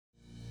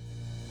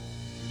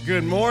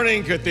Good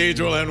morning,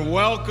 Cathedral, and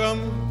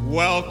welcome,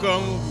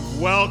 welcome,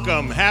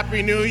 welcome.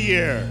 Happy New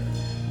Year.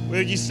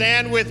 Will you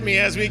stand with me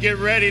as we get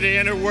ready to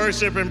enter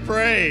worship and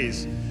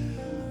praise?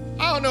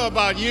 I don't know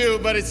about you,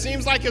 but it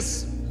seems like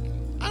it's,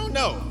 a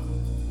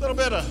little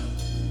bit of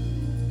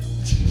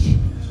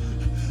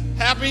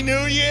Happy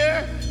New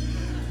Year.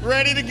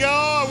 Ready to go?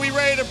 Are we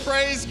ready to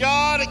praise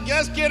God?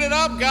 Let's get it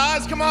up,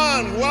 guys. Come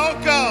on,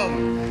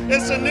 welcome.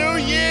 It's a new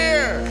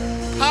year.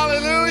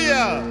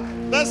 Hallelujah.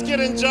 Let's get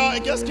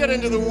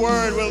into the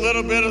Word with a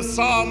little bit of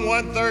Psalm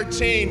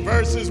 113,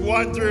 verses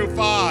 1 through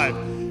 5.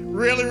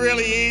 Really,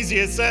 really easy.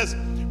 It says,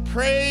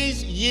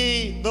 praise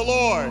ye the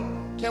Lord.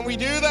 Can we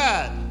do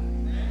that?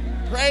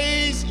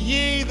 Praise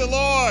ye the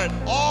Lord,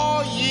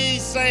 all ye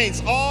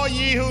saints, all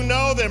ye who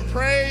know them,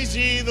 praise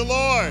ye the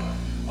Lord.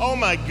 Oh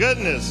my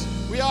goodness,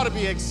 we ought to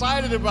be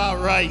excited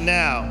about right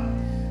now.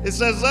 It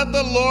says, let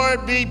the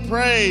Lord be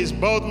praised,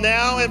 both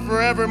now and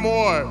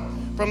forevermore.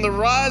 From the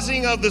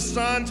rising of the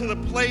sun to the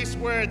place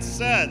where it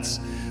sets,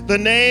 the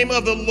name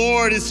of the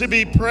Lord is to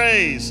be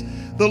praised.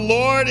 The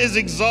Lord is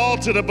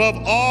exalted above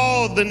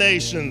all the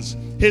nations,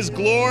 his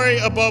glory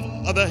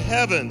above the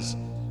heavens.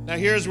 Now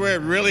here's where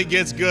it really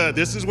gets good.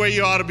 This is where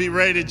you ought to be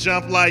ready to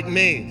jump like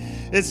me.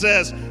 It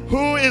says,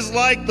 who is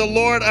like the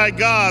Lord our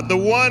God, the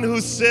one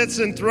who sits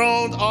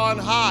enthroned on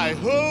high?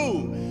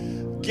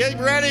 Who? Get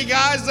ready,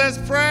 guys. Let's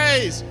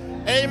praise.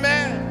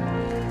 Amen.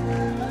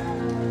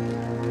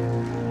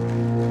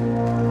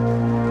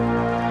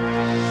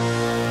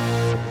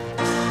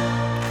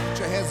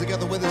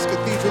 Together with this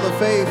Cathedral of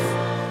Faith.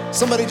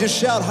 Somebody just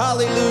shout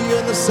hallelujah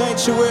in the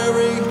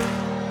sanctuary.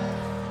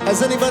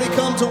 Has anybody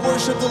come to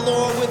worship the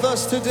Lord with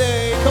us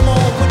today? Come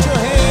on, put your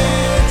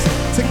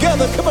hands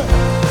together. Come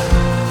on.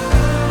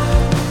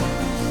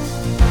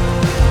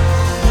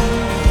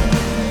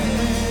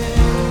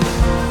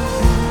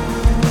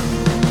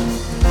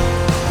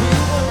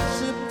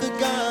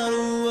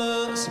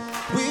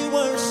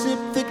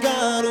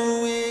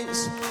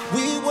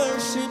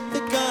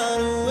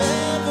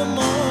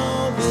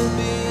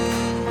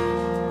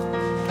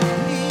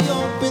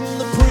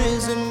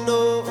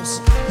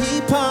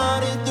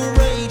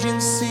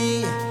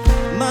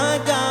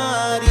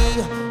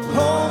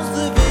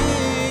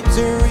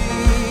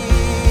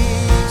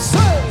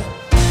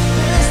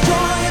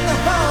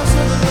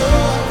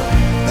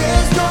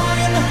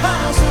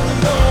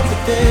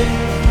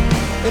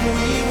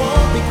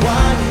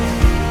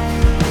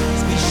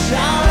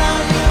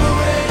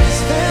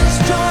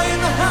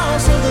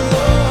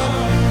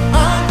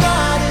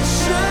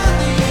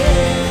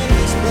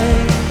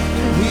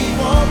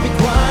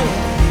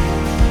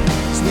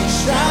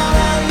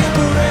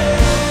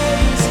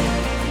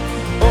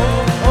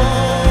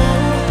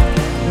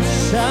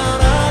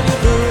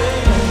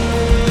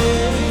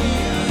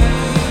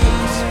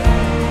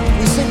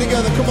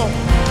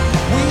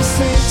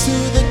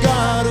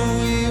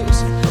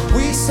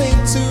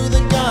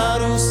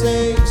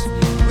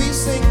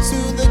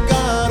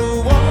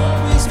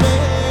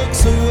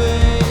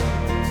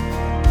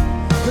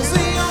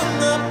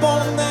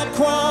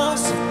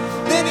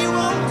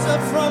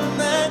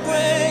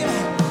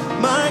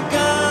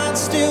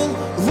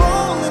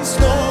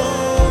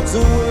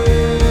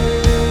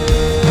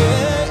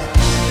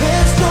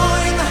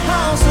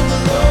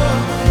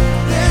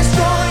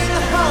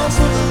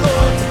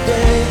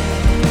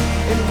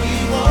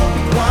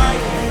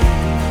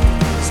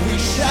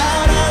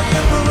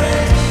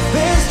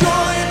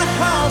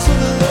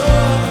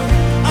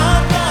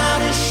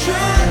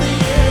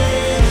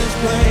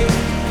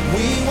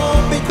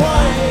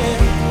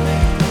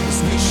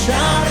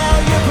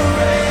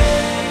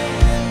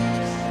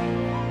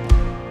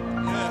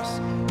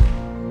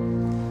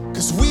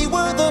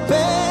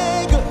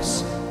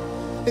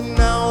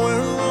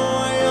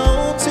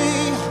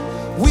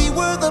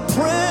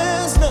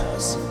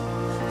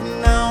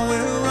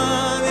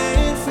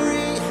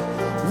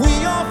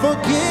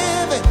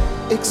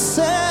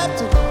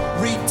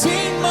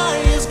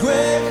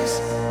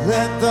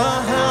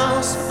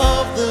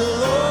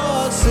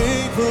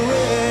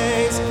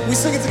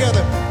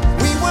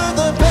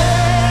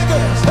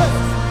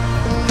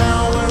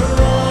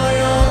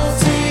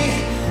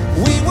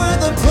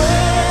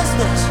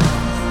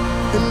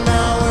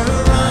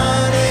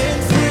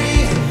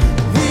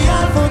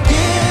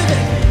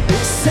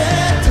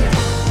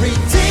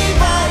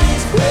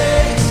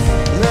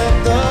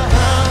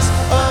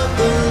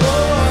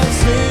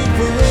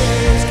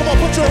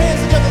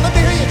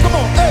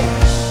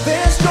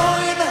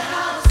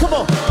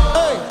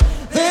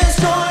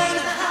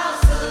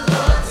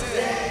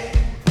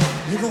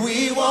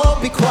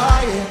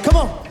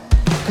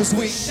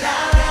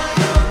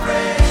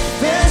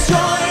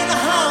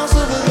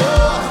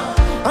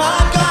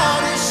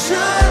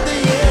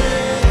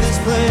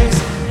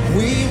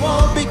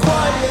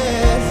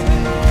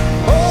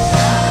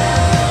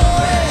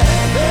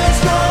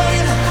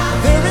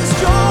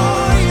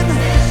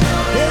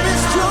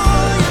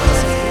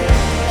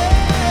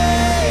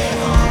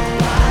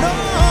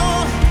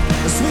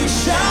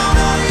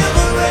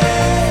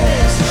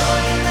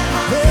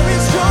 There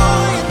is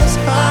joy in this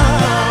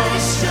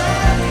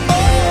house.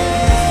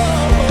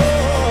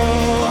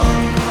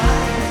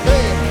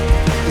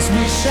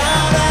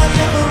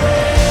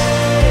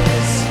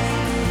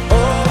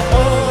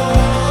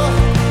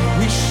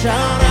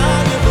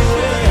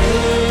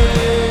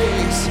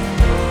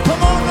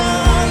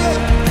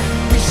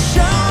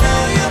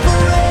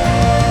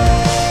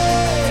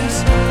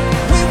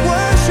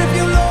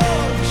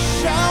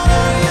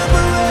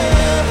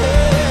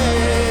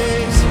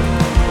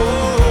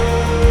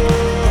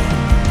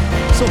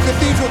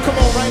 Cathedral, come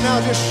on right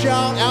now, just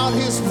shout out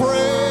his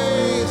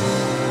praise.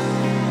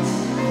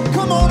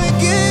 Come on and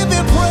give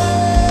him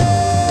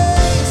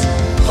praise.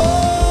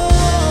 Oh,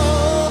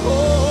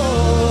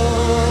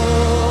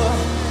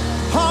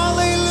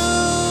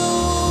 hallelujah.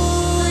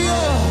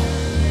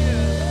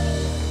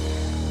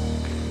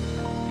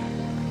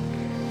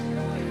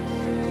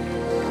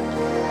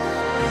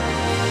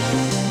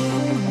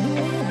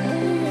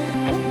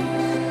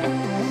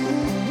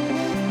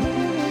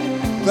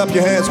 Clap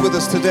your hands with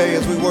us today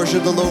as we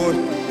worship the Lord.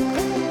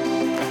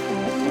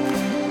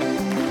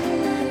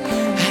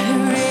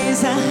 I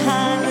raise a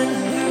hallelujah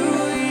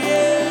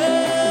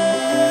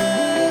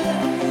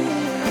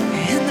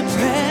in the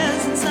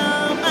presence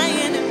of my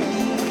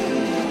enemy.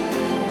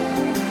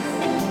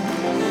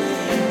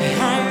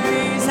 I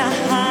raise a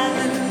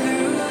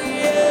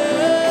hallelujah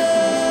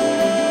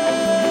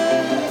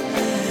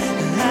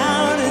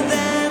louder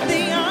than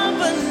the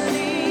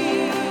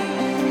unbelief.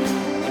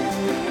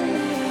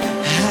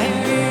 I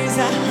raise a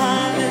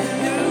hallelujah.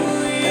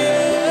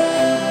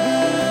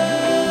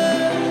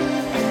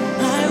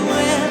 My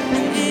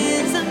weapon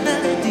is a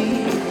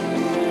melody.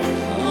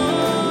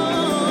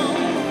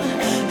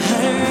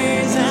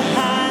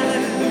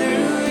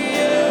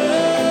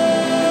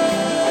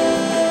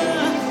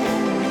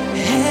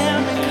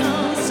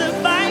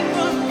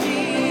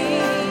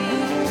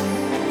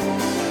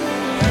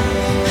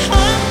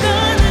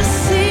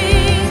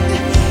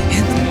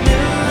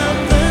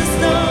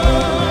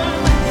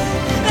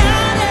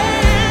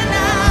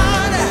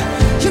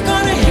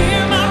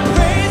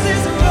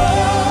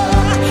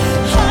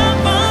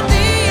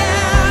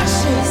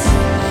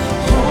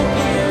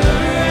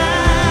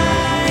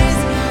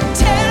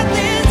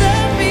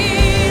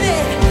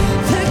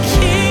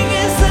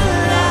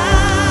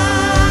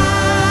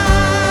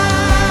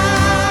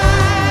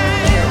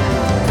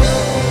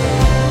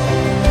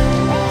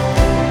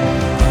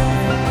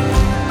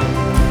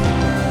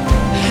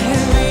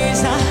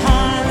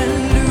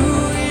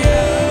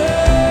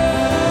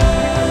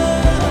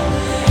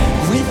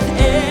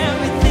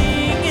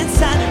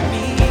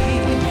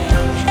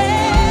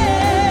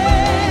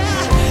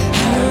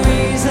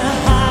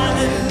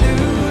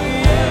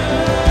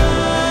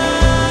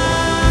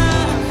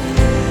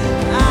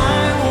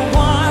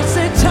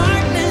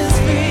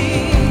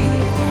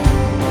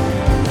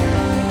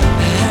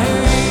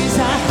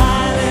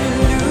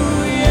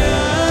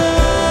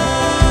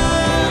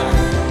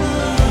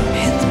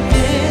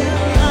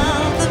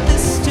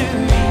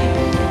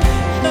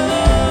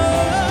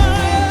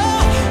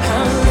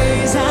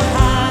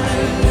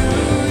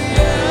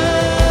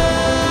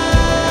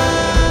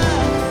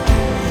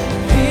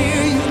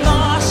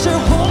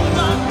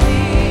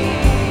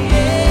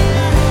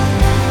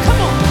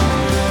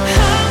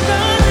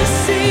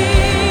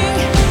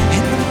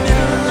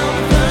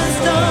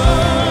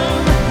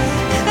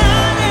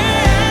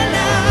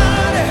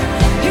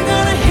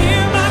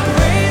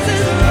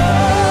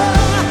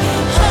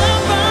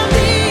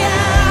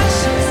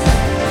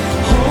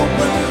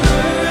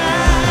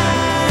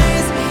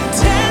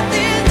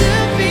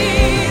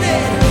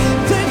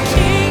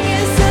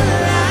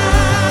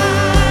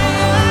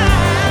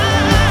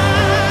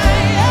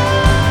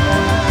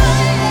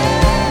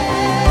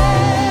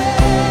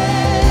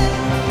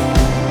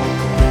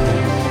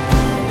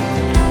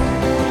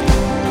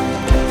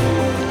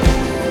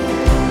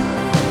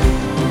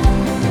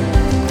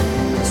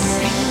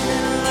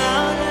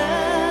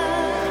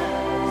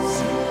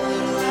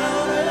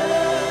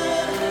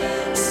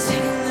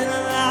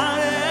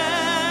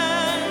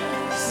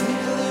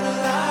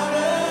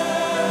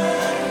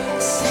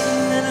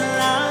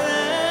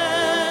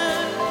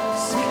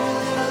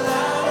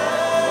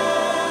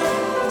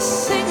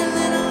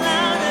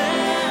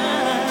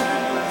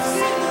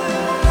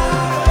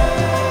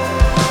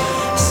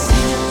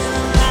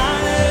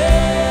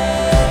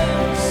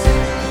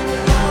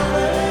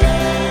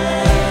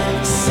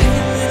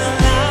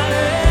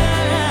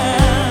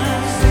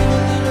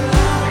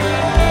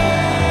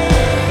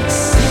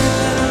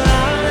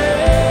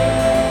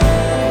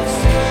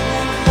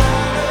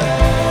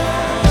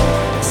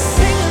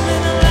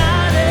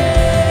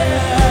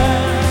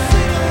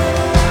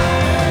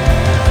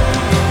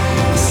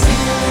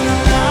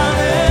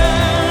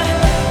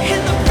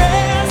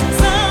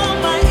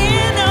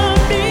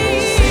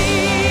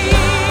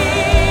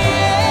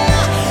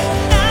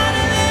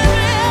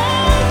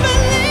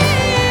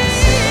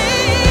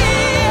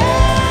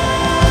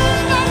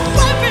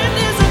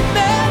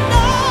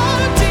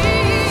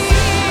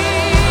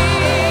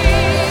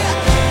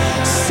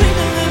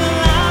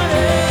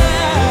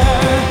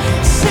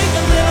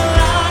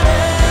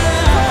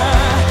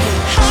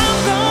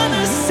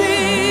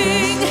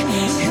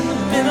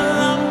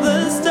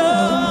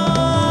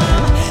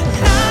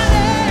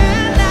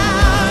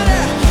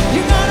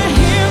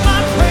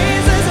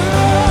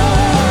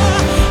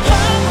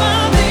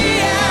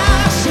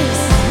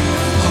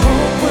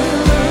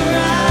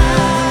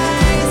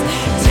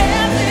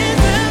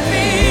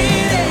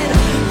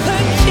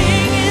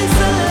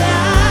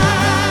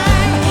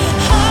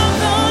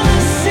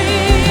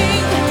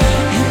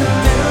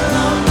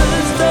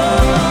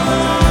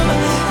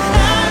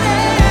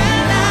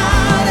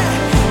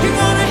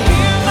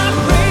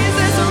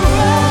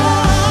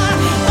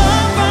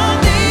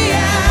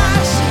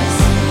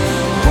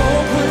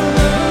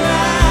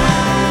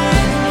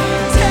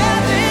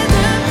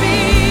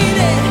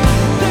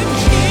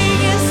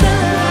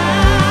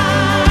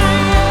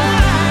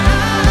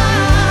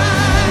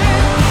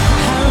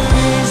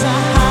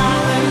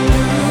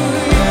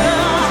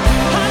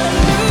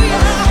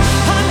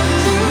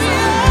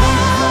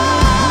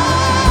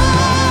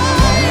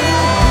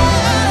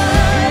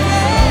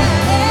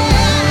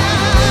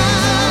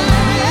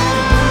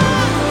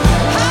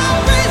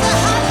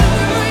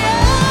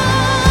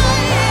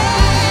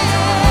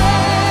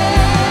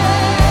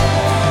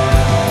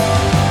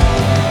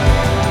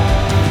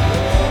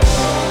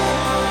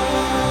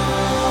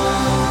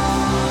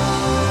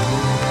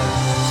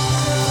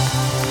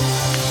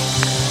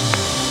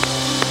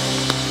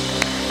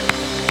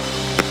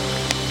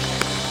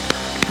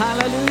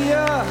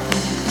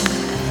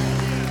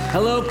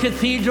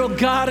 Cathedral,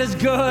 God is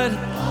good.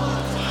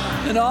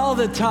 And all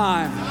the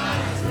time.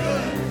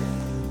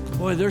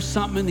 Boy, there's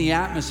something in the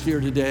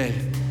atmosphere today.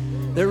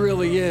 There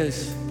really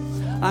is.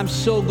 I'm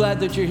so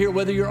glad that you're here,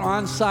 whether you're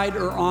on site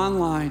or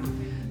online.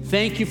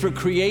 Thank you for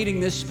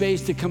creating this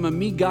space to come and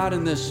meet God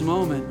in this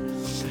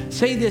moment.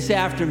 Say this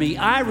after me.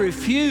 I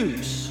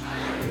refuse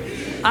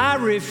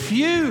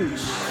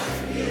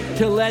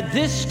to let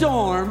this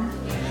storm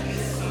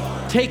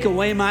take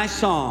away my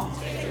song.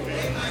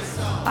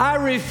 I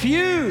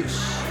refuse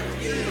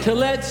to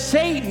let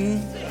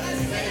Satan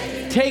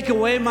take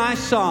away my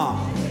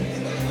song.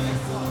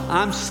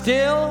 I'm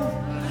still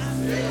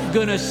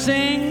gonna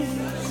sing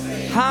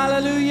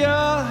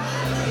hallelujah.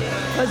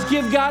 Let's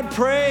give God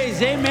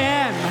praise.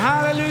 Amen.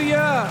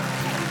 Hallelujah.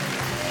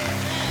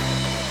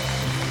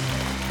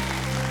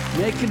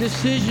 Make a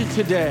decision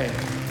today.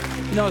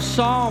 You know,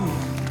 Psalm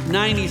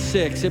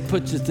 96, it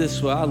puts it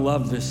this way. I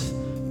love this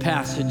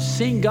passage.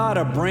 Sing God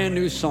a brand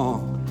new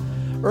song.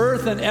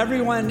 Earth and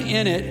everyone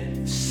in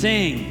it,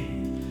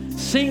 sing.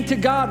 Sing to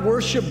God,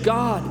 worship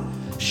God.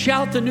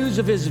 Shout the news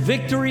of his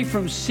victory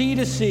from sea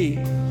to sea.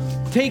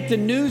 Take the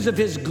news of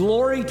his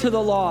glory to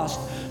the lost,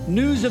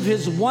 news of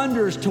his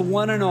wonders to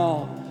one and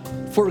all.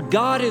 For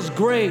God is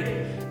great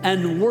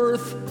and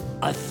worth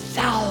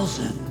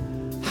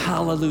 1,000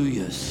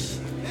 hallelujahs.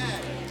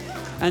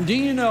 And do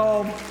you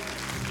know,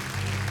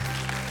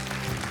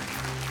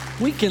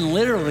 we can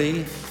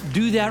literally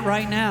do that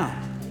right now.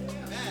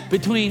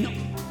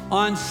 Between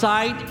on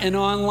site and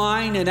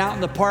online and out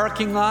in the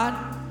parking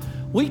lot,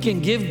 we can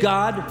give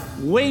God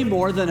way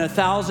more than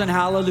 1,000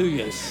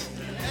 hallelujahs.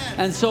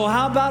 And so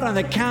how about on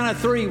the count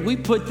of 3, we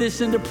put this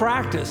into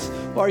practice.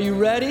 Are you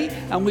ready?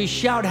 And we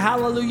shout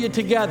hallelujah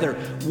together.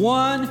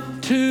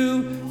 1,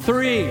 2,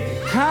 3.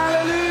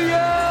 Hallelujah!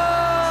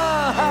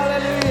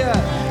 Hallelujah!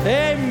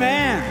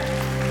 Amen.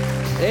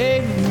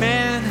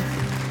 Amen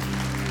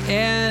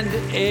and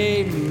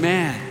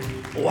amen.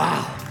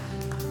 Wow.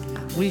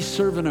 We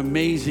serve an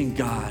amazing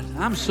God.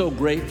 I'm so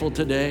grateful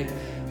today.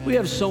 We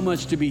have so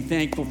much to be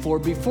thankful for.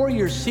 Before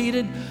you're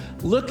seated,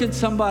 look at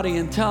somebody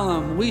and tell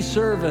them, we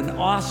serve an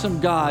awesome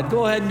God.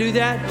 Go ahead and do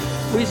that.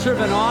 We serve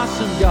an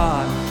awesome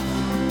God.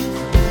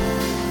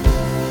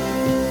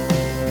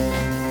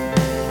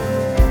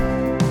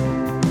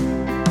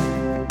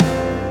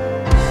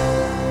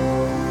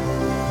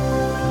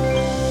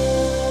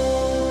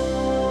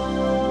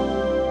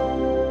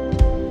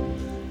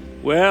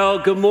 Well,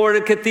 good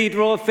morning,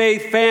 Cathedral of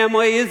Faith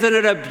family. Isn't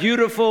it a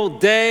beautiful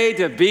day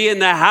to be in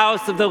the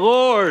house of the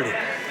Lord?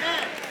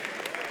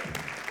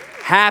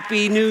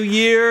 Happy New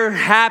Year.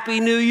 Happy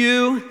New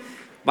You.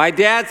 My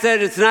dad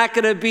said it's not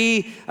going to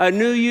be a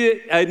new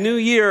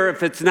year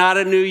if it's not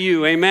a new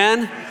you.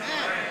 Amen?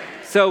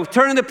 So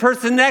turn to the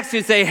person next to you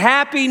and say,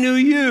 Happy New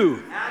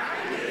You.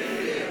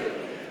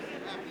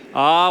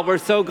 Oh, we're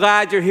so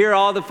glad you're here.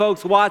 All the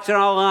folks watching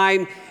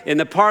online in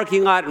the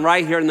parking lot and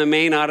right here in the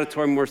main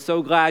auditorium. We're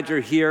so glad you're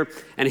here.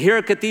 And here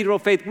at Cathedral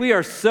of Faith, we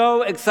are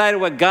so excited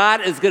what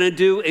God is going to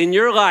do in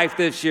your life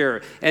this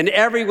year in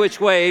every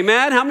which way.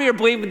 Amen? How many are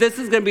believing this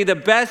is going to be the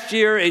best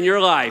year in your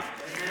life?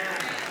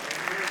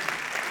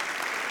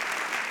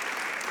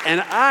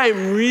 And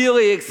I'm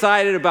really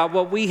excited about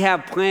what we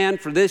have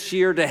planned for this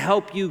year to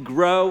help you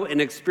grow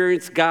and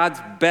experience God's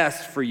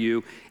best for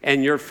you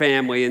and your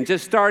family. And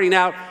just starting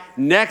out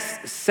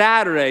next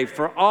Saturday,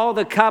 for all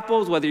the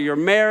couples, whether you're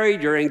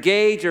married, you're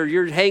engaged, or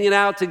you're hanging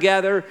out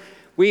together,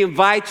 we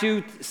invite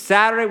you.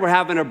 Saturday, we're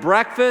having a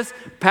breakfast.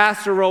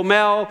 Pastor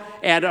Romel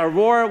and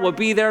Aurora will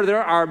be there.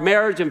 They're our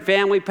marriage and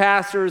family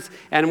pastors,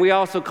 and we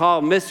also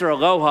call Mr.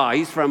 Aloha.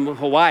 He's from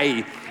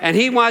Hawaii, and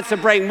he wants to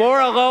bring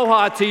more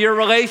aloha to your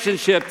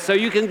relationship so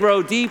you can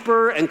grow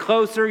deeper and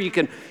closer. You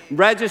can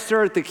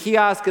register at the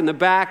kiosk in the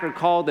back or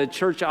call the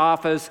church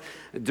office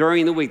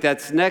during the week.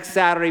 That's next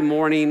Saturday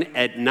morning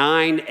at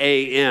 9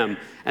 a.m.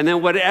 And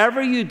then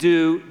whatever you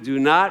do, do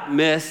not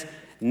miss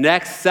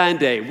next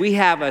Sunday. We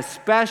have a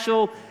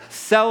special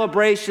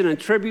celebration and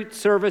tribute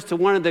service to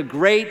one of the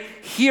great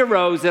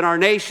heroes in our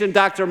nation,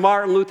 Dr.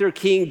 Martin Luther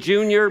King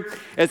Jr.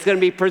 It's going to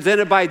be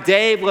presented by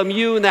Dave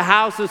Lemieux in the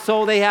House of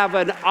Soul. They have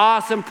an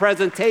awesome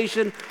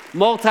presentation,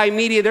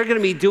 multimedia. They're going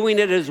to be doing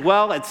it as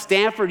well at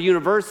Stanford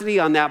University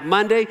on that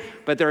Monday,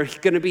 but they're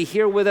going to be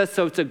here with us.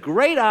 So it's a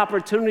great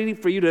opportunity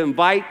for you to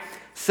invite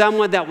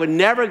someone that would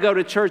never go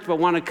to church but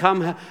want to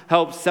come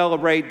help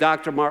celebrate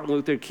Dr. Martin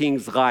Luther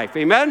King's life.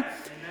 Amen?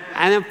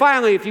 And then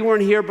finally, if you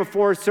weren't here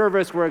before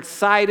service, we're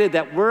excited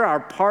that we are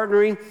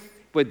partnering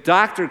with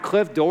Dr.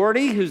 Cliff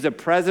Doherty, who's the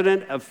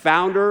president and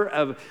founder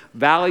of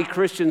Valley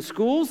Christian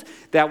Schools,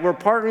 that we're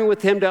partnering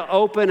with him to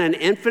open an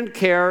infant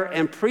care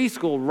and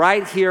preschool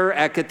right here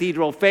at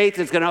Cathedral of Faith.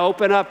 It's going to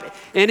open up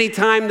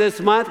anytime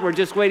this month. We're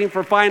just waiting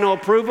for final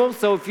approval.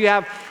 So if you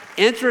have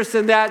interest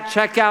in that,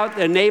 check out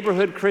the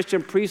Neighborhood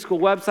Christian Preschool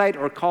website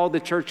or call the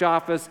church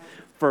office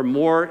for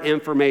more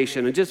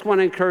information. And just want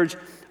to encourage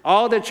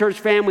all the church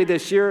family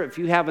this year, if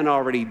you haven't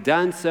already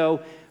done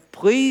so,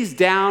 please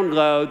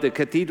download the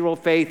Cathedral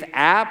Faith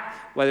app.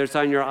 whether it's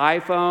on your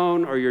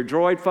iPhone or your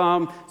Droid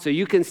phone, so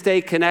you can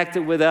stay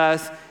connected with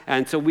us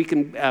and so we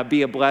can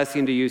be a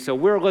blessing to you. So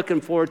we're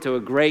looking forward to a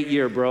great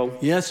year, bro.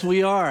 Yes,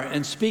 we are.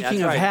 And speaking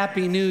That's of right.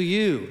 Happy New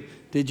You,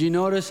 did you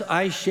notice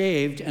I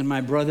shaved and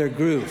my brother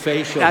grew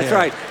facial hair? That's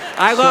right.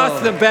 I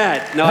lost the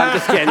bet. No, I'm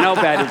just kidding. No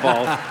bet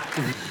involved.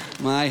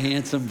 My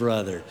handsome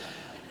brother.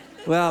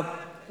 Well,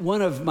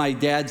 one of my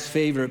dad's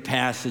favorite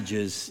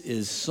passages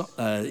is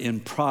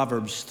in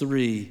Proverbs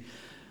 3.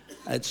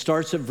 It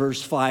starts at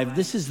verse 5.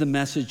 This is the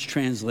Message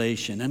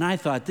translation. And I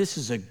thought this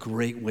is a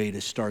great way to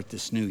start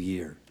this new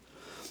year.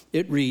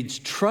 It reads,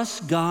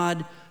 trust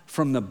God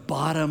from the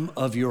bottom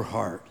of your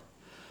heart.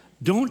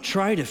 Don't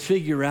try to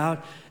figure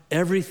out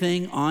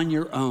everything on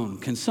your own.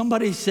 Can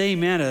somebody say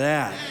amen to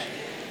that?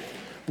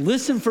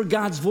 Listen for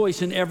God's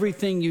voice in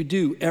everything you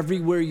do,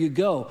 everywhere you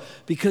go,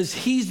 because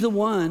he's the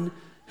one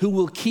who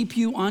will keep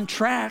you on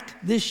track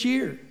this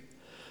year.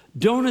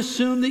 Don't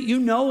assume that you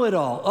know it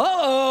all.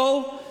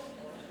 Uh-oh.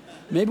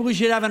 Maybe we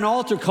should have an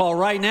altar call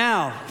right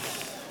now.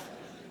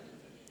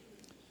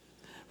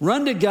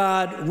 Run to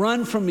God,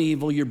 run from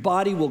evil. Your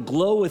body will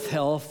glow with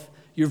health.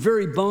 Your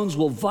very bones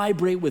will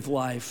vibrate with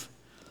life.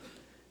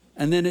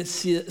 And then it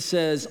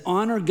says,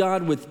 honor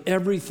God with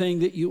everything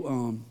that you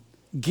own.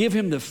 Give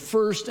him the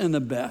first and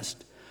the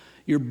best.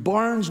 Your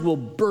barns will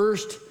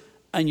burst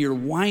and your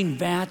wine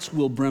vats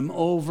will brim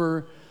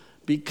over,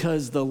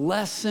 because the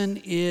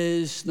lesson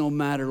is no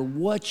matter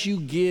what you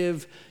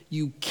give,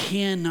 you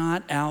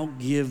cannot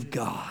outgive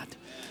God.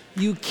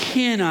 You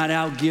cannot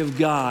outgive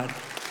God.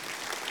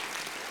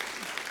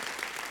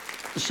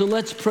 So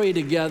let's pray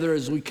together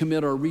as we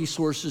commit our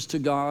resources to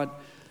God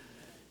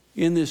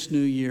in this new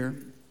year.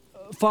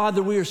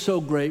 Father, we are so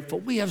grateful.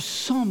 We have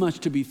so much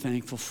to be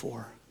thankful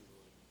for.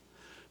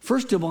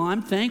 First of all,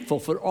 I'm thankful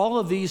for all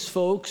of these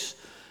folks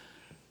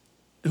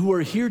who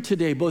are here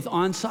today, both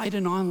on-site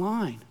and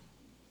online,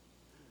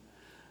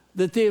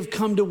 that they have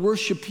come to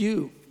worship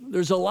you.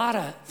 There's a lot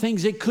of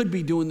things they could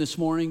be doing this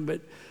morning,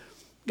 but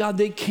God,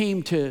 they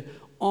came to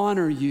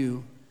honor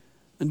you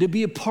and to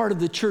be a part of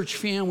the church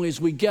family as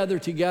we gather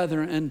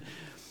together, and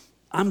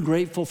I'm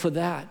grateful for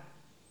that.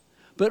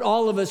 But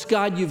all of us,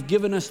 God, you've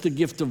given us the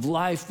gift of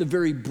life. The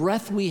very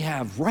breath we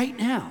have right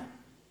now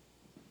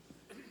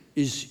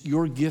is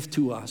your gift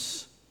to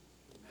us.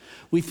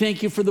 We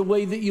thank you for the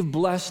way that you've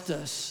blessed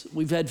us.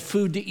 We've had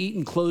food to eat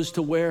and clothes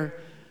to wear,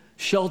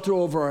 shelter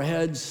over our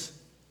heads.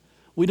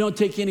 We don't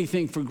take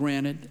anything for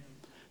granted.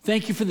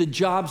 Thank you for the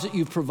jobs that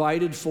you've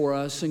provided for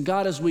us. And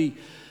God, as we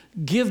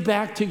give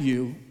back to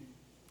you,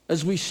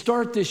 as we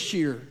start this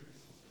year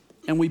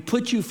and we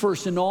put you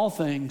first in all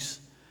things,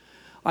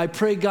 I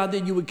pray, God,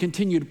 that you would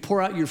continue to pour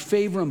out your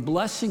favor and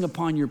blessing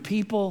upon your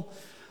people,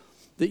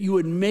 that you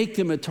would make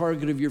them a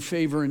target of your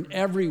favor in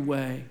every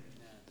way.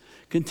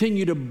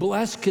 Continue to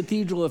bless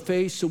Cathedral of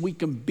Faith so we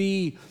can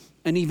be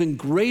an even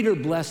greater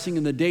blessing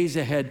in the days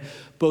ahead,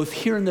 both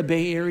here in the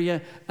Bay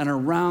Area and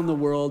around the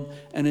world.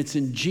 And it's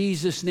in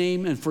Jesus'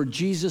 name and for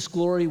Jesus'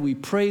 glory we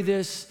pray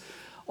this.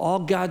 All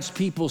God's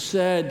people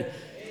said,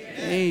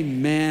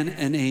 amen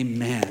and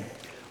amen.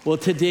 Well,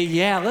 today,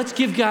 let's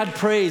give God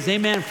praise,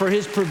 amen, for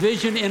his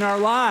provision in our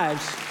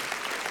lives.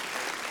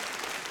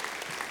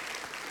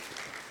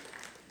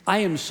 I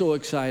am so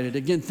excited.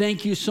 Again,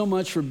 thank you so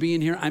much for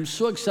being here. I'm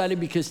so excited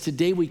because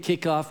today we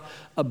kick off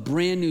a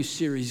brand new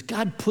series.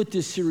 God put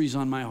this series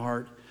on my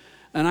heart,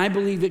 and I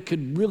believe it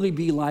could really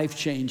be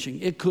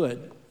life-changing. It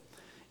could.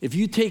 If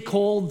you take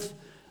hold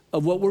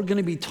of what we're going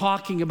to be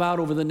talking about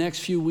over the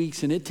next few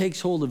weeks, and it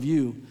takes hold of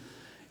you,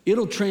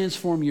 it'll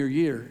transform your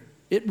year.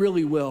 It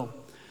really will.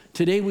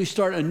 Today we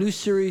start a new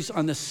series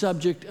on the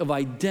subject of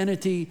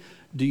identity.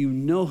 Do you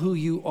know who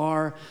you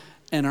are?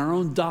 And our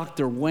own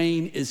Dr.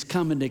 Wayne is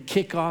coming to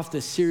kick off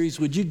the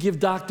series. Would you give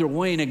Dr.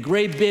 Wayne a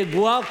great big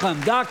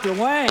welcome? Dr.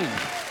 Wayne.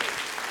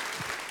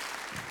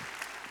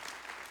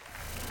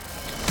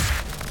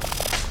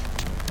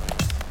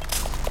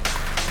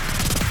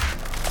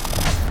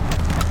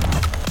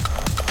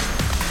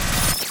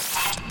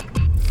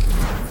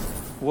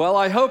 Well,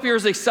 I hope you're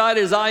as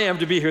excited as I am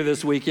to be here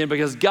this weekend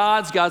because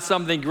God's got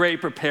something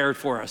great prepared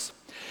for us.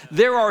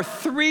 There are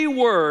 3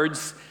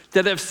 words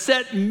that have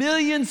set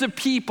millions of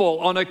people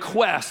on a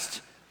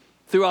quest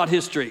throughout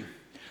history.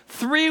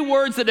 3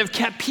 words that have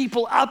kept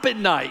people up at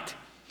night.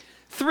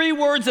 3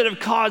 words that have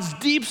caused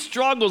deep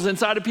struggles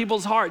inside of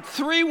people's hearts.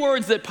 3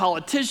 words that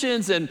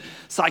politicians and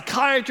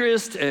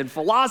psychiatrists and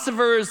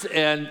philosophers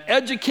and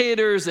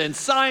educators and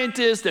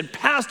scientists and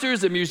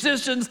pastors and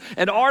musicians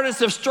and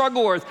artists have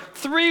struggled with.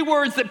 3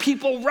 words that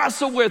people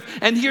wrestle with.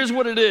 And here's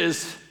what it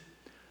is.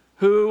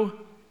 Who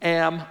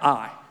am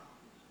I?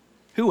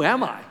 Who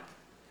am I?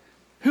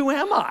 Who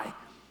am I?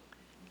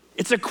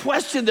 It's a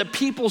question that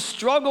people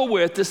struggle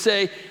with to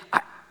say,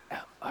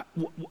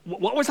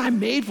 what was I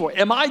made for?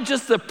 Am I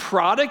just the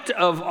product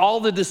of all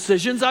the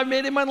decisions I've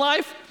made in my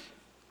life?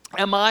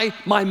 Am I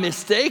my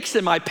mistakes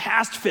and my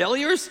past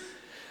failures?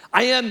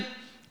 Am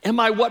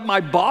I what my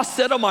boss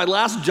said on my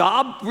last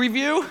job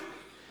review?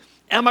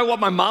 Am I what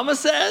my mama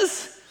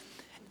says?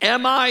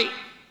 Am I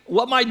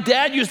what my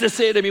dad used to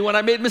say to me when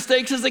I made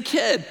mistakes as a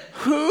kid.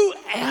 Who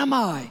am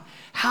I?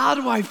 How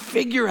do I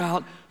figure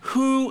out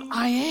who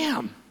I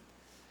am?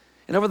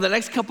 And over the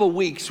next couple of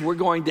weeks, we're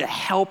going to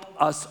help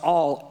us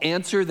all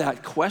answer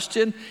that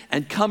question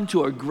and come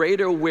to a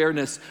greater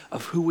awareness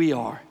of who we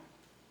are.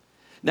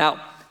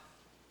 Now,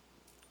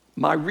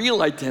 my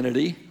real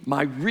identity,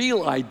 my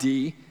real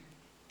ID,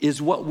 is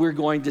what we're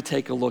going to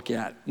take a look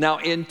at. Now,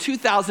 in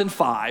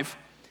 2005,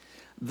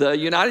 the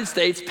United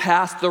States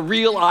passed the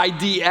Real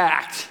ID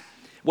Act.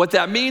 What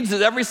that means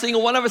is every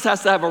single one of us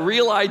has to have a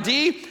real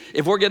ID.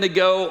 If we're gonna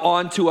go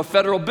onto a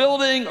federal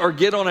building or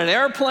get on an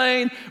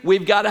airplane,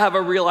 we've got to have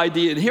a real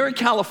ID. And here in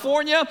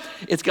California,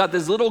 it's got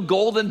this little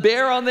golden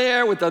bear on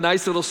there with a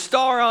nice little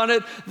star on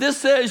it. This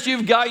says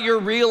you've got your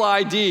real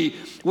ID,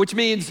 which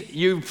means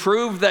you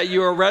prove that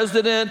you're a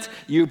resident,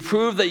 you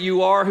prove that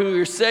you are who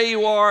you say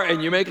you are,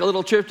 and you make a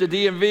little trip to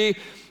DMV.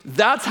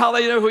 That's how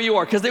they know who you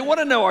are, because they want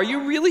to know, are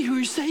you really who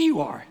you say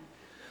you are?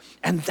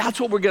 And that's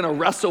what we're going to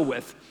wrestle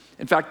with.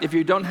 In fact, if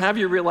you don't have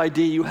your real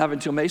ID, you have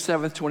until May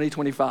 7th,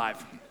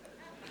 2025.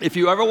 If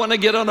you ever want to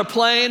get on a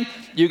plane,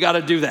 you got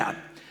to do that.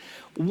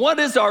 What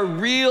is our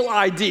real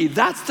ID?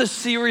 That's the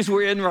series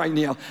we're in right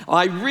now.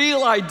 My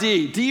real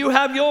ID. Do you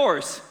have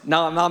yours?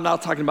 No, I'm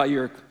not talking about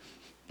your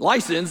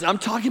license. I'm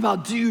talking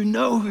about, do you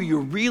know who you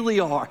really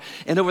are?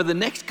 And over the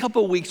next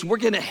couple of weeks, we're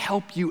going to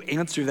help you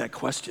answer that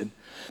question.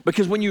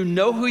 Because when you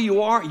know who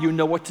you are, you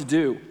know what to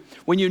do.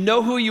 When you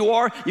know who you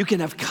are, you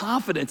can have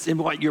confidence in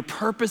what your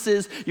purpose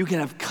is. You can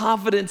have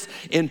confidence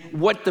in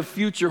what the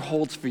future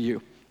holds for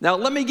you. Now,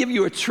 let me give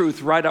you a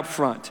truth right up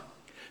front.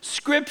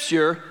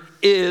 Scripture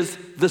is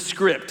the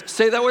script.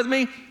 Say that with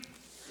me.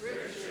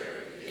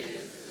 Scripture is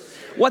the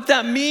script. What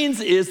that means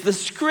is the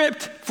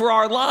script for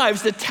our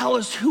lives that tell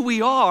us who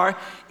we are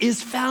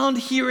is found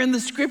here in the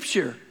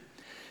Scripture.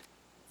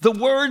 The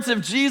words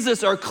of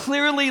Jesus are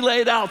clearly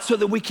laid out so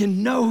that we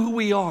can know who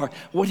we are,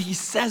 what he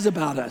says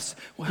about us,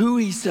 who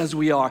he says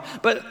we are.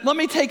 But let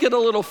me take it a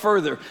little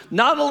further.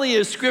 Not only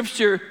is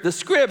Scripture the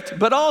script,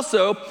 but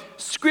also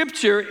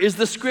Scripture is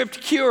the script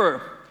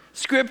cure.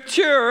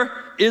 Scripture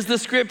is the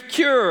script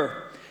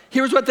cure.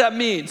 Here's what that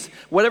means.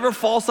 Whatever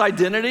false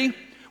identity,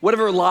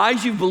 whatever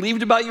lies you've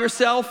believed about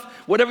yourself,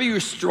 whatever you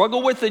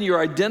struggle with in your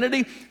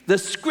identity, the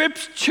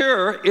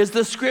Scripture is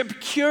the script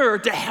cure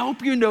to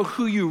help you know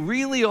who you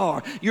really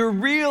are, your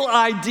real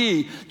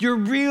ID, your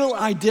real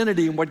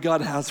identity and what God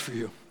has for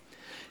you.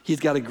 He's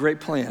got a great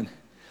plan.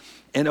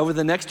 And over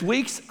the next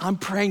weeks, I'm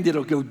praying that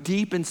it'll go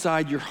deep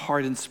inside your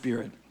heart and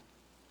spirit.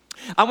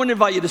 I want to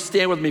invite you to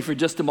stand with me for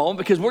just a moment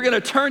because we're going to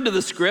turn to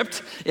the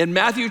script in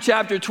Matthew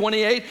chapter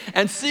 28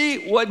 and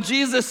see what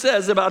Jesus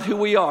says about who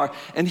we are.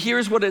 And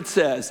here's what it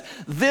says.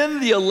 Then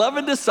the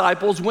 11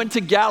 disciples went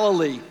to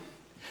Galilee.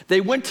 They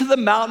went to the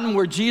mountain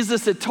where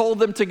Jesus had told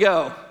them to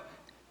go.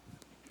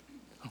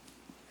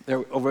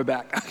 They're over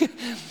back.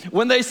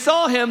 When they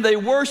saw him, they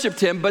worshiped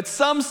him, but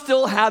some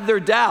still had their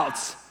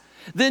doubts.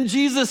 Then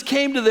Jesus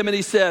came to them and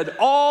he said,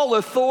 all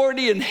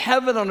authority in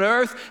heaven and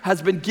earth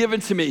has been given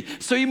to me.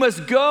 So you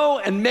must go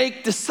and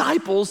make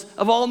disciples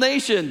of all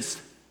nations.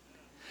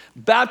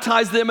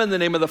 Baptize them in the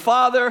name of the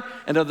Father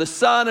and of the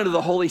Son and of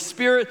the Holy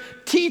Spirit.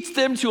 Teach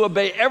them to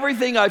obey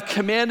everything I've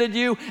commanded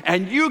you,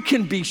 and you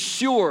can be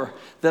sure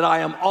that I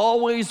am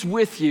always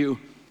with you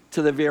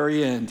to the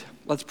very end.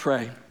 Let's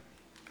pray.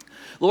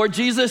 Lord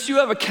Jesus, you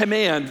have a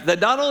command that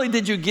not only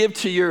did you give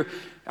to your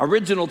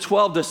original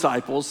 12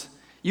 disciples,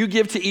 you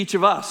give to each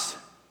of us.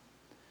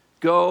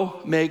 Go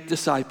make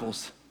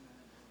disciples.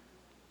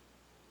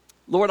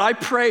 Lord, I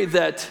pray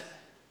that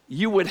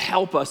you would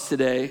help us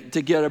today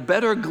to get a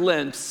better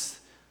glimpse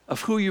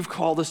of who you've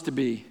called us to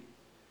be,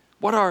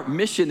 what our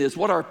mission is,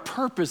 what our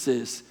purpose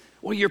is,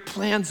 what your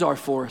plans are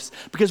for us.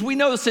 Because we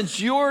know that since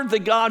you're the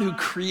God who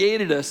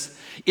created us,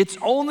 it's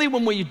only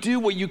when we do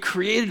what you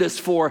created us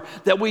for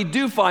that we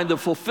do find the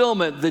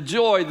fulfillment, the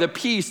joy, the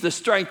peace, the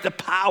strength, the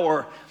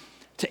power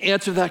to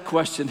answer that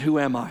question, who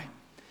am I?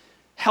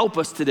 Help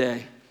us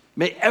today.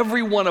 May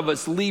every one of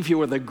us leave here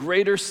with a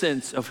greater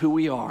sense of who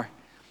we are.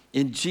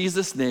 In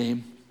Jesus'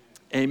 name,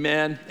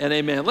 amen and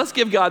amen. Let's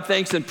give God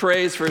thanks and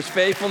praise for his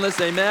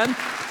faithfulness. Amen.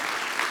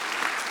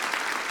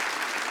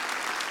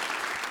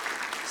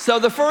 So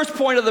the first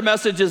point of the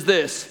message is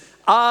this.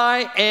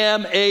 I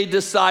am a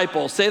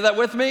disciple. Say that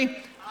with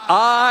me.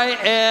 I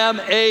am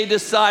a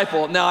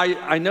disciple. Now,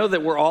 I know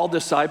that we're all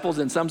disciples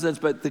in some sense,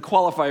 but the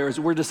qualifier is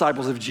we're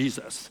disciples of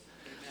Jesus,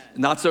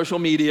 not social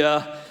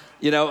media.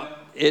 You know,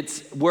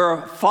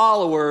 we're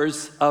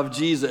followers of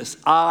Jesus.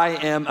 I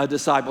am a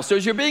disciple. So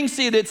as you're being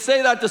seated,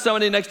 say that to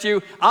somebody next to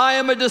you. I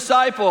am a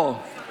disciple.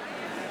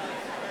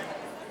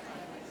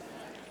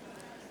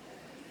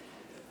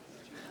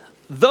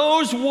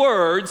 Those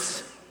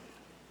words,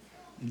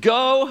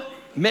 go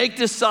make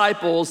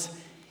disciples,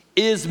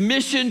 is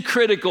mission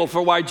critical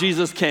for why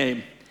Jesus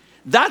came.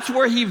 That's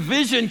where he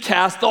vision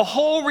cast the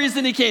whole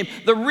reason he came.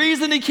 The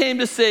reason he came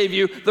to save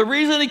you, the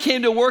reason he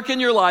came to work in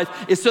your life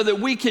is so that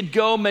we could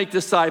go make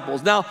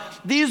disciples. Now,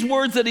 these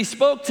words that he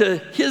spoke to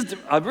his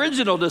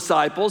original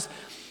disciples,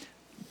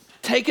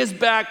 take us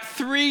back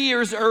 3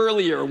 years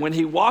earlier when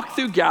he walked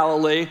through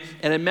Galilee,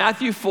 and in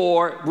Matthew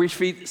 4, we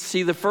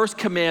see the first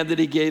command that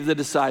he gave the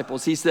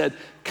disciples. He said,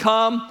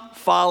 "Come,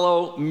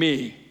 follow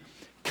me.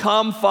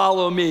 Come,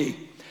 follow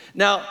me."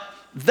 Now,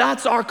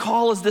 that's our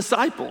call as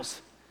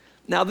disciples.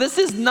 Now, this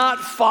is not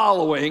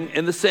following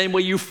in the same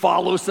way you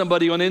follow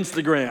somebody on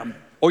Instagram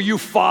or you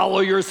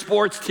follow your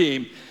sports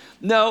team.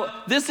 No,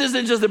 this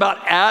isn't just about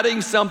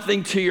adding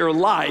something to your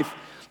life.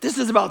 This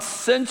is about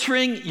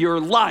centering your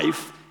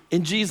life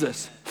in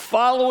Jesus,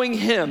 following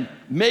him,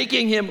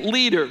 making him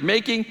leader,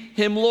 making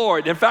him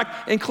Lord. In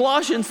fact, in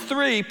Colossians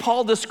 3,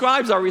 Paul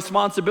describes our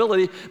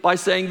responsibility by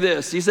saying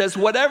this. He says,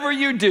 "Whatever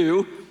you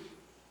do,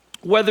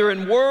 whether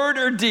in word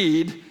or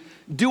deed,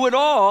 do it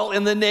all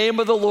in the name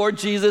of the Lord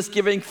Jesus,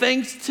 giving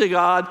thanks to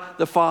God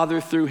the Father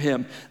through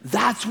him."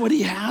 That's what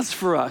he has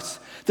for us.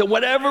 That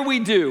whatever we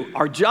do,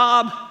 our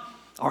job,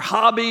 our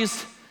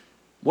hobbies,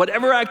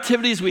 whatever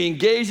activities we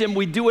engage in,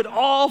 we do it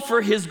all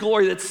for his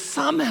glory, that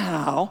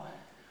somehow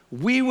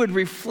we would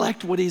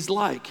reflect what he's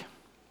like.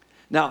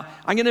 Now,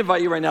 I'm gonna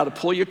invite you right now to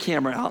pull your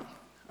camera out,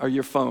 or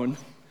your phone.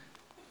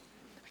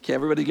 Okay,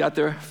 everybody got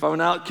their phone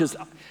out? Because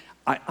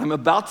I'm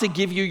about to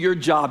give you your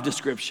job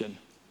description.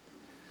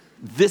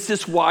 This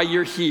is why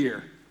you're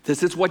here.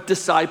 This is what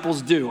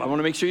disciples do. I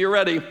wanna make sure you're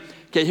ready.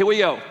 Okay, here we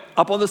go.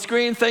 Up on the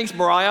screen, thanks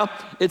Mariah.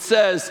 It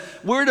says,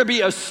 we're to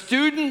be a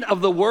student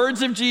of the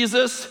words of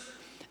Jesus,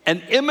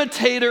 an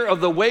imitator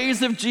of the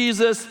ways of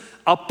Jesus,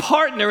 a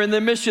partner in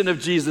the mission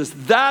of Jesus.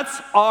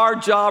 That's our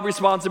job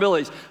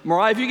responsibilities.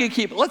 Mariah, if you could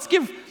keep, let's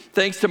give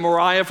thanks to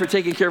Mariah for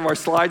taking care of our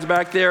slides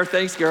back there.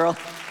 Thanks, girl.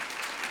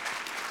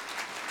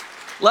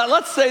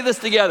 Let's say this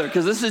together,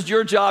 because this is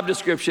your job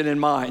description and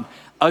mine.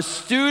 A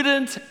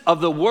student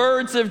of the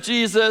words of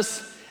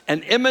Jesus,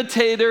 an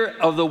imitator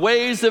of the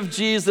ways of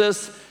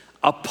Jesus,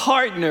 a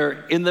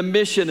partner in the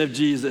mission of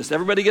Jesus.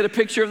 Everybody get a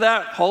picture of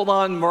that? Hold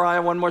on,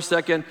 Mariah, one more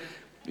second.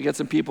 We got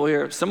some people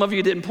here. Some of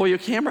you didn't pull your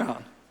camera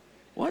out.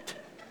 What?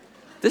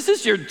 This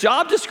is your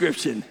job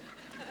description.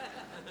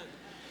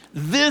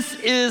 This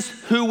is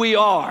who we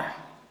are.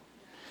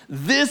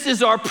 This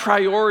is our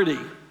priority.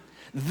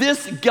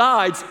 This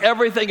guides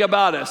everything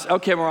about us.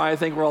 Okay, Mariah, I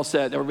think we're all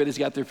set. Everybody's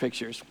got their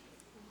pictures.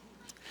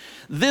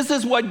 This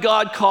is what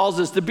God calls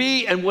us to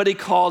be and what he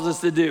calls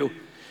us to do.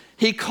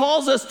 He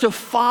calls us to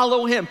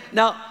follow him.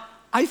 Now,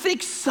 I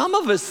think some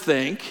of us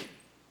think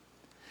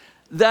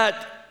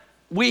that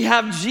we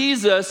have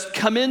Jesus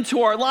come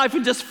into our life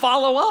and just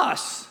follow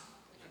us.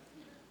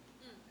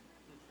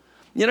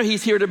 You know,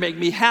 he's here to make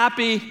me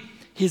happy.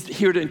 He's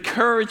here to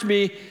encourage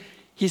me.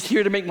 He's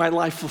here to make my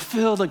life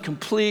fulfilled and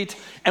complete.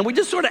 And we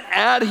just sort of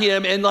add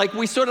him and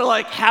we sort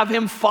of have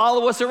him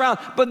follow us around.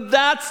 But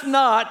that's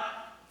not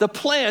the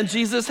plan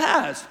Jesus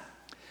has.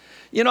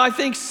 You know, I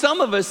think some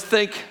of us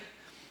think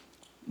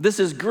this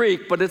is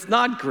Greek, but it's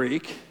not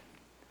Greek.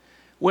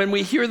 When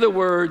we hear the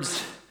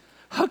words,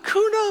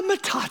 Hakuna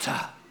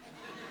Matata.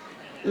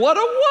 What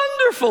a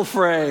wonderful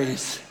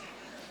phrase.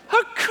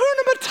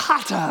 Hakuna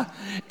Matata.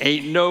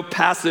 Ain't no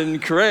passing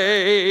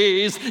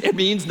craze. It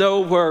means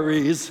no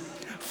worries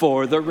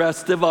for the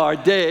rest of our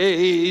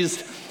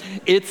days.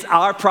 It's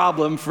our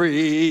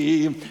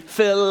problem-free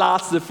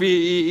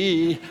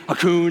philosophy.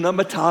 Hakuna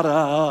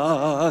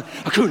Matata.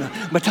 Hakuna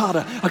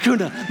Matata.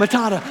 Hakuna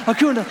Matata.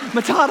 Hakuna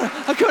Matata.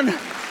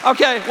 Hakuna.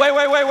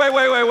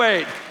 Okay,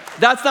 wait.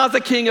 That's not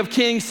the King of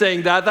Kings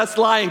saying that. That's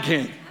Lion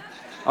King.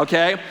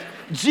 Okay?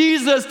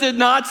 Jesus did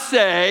not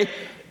say,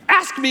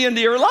 ask me into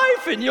your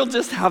life and you'll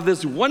just have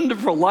this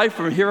wonderful life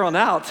from here on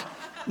out.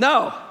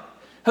 No.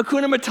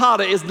 Hakuna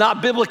Matata is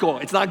not biblical.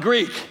 It's not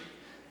Greek.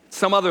 It's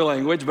some other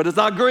language, but it's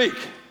not Greek.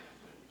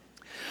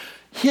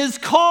 His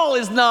call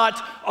is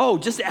not, oh,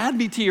 just add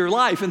me to your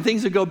life and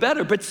things will go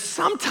better. But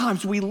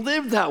sometimes we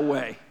live that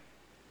way.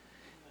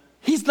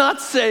 He's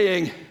not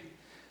saying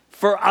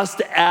for us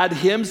to add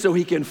him so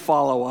he can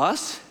follow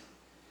us.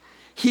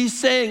 He's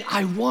saying,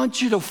 I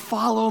want you to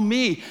follow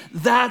me.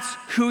 That's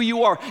who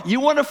you are. You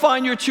want to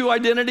find your true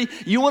identity.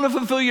 You want to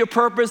fulfill your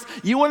purpose.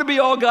 You want to be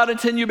all God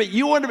intended, but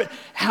you want to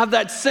have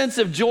that sense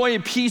of joy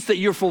and peace that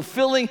you're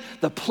fulfilling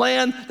the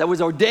plan that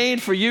was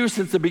ordained for you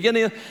since the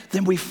beginning.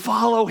 Then we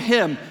follow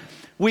him.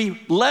 We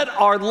let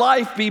our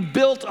life be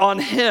built on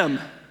him.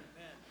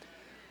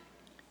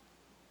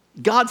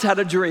 God's had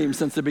a dream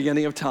since the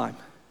beginning of time.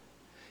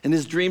 And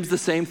his dream's the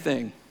same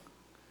thing.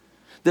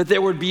 That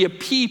there would be a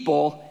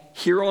people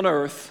here on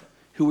earth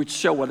who would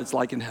show what it's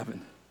like in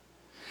heaven.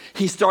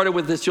 He started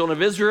with the children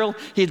of Israel.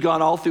 He'd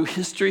gone all through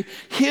history.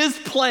 His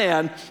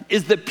plan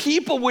is that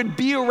people would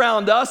be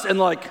around us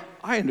and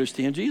I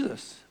understand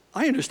Jesus.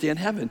 I understand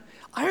heaven.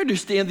 I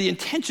understand the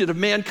intention of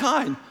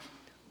mankind.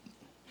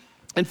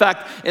 In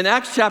fact, in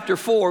Acts chapter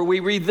 4,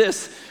 we read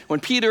this. When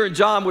Peter and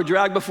John were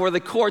dragged before the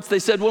courts, they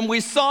said, when we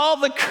saw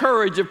the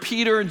courage of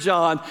Peter and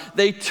John,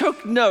 they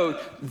took note,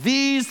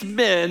 these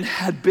men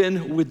had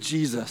been with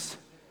Jesus.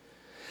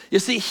 You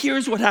see,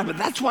 here's what happened.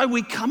 That's why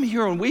we come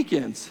here on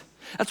weekends.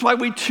 That's why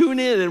we tune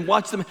in and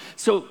watch them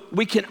so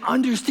we can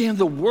understand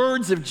the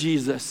words of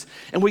Jesus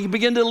and we can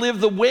begin to live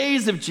the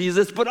ways of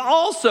Jesus, but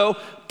also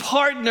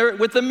partner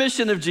with the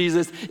mission of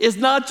Jesus. It's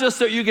not just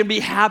so you can be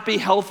happy,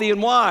 healthy,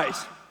 and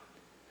wise.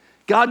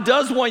 God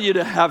does want you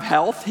to have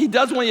health. He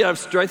does want you to have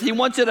strength. He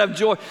wants you to have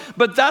joy,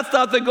 but that's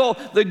not the goal.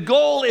 The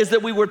goal is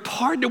that we would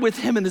partner with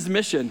him in his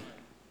mission.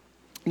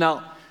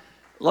 Now,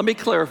 let me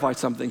clarify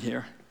something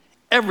here.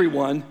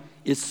 Everyone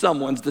is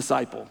someone's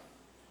disciple.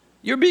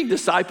 You're being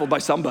discipled by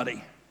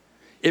somebody.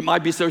 It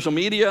might be social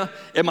media,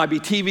 it might be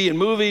TV and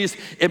movies,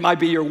 it might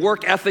be your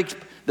work ethic,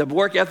 the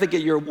work ethic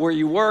at where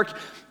you work,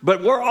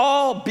 but we're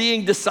all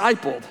being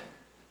discipled.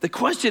 The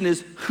question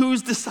is,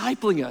 who's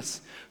discipling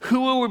us?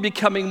 Who are we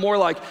becoming more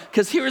like?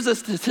 Because here's a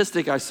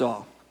statistic I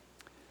saw.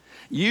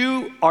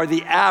 You are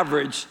the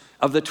average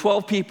of the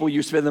 12 people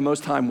you spend the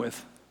most time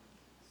with.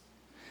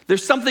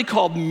 There's something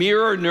called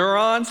mirror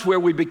neurons where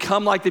we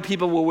become like the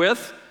people we're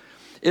with.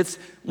 It's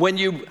when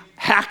you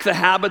hack the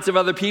habits of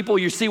other people,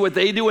 you see what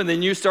they do and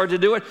then you start to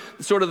do it.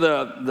 Sort of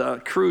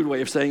the crude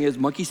way of saying is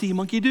monkey see,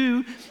 monkey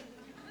do.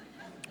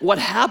 What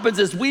happens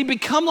is we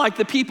become like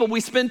the people we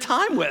spend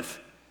time with.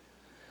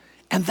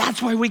 And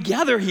that's why we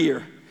gather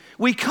here.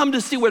 We come to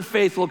see what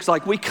faith looks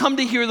like. We come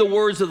to hear the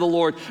words of the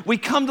Lord. We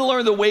come to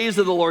learn the ways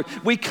of the Lord.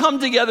 We come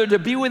together to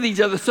be with each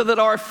other so that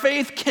our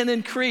faith can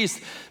increase.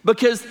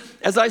 Because,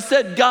 as I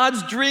said,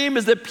 God's dream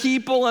is that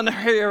people on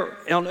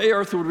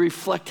earth would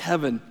reflect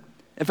heaven.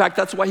 In fact,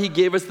 that's why he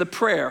gave us the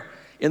prayer.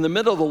 In the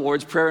middle of the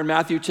Lord's Prayer in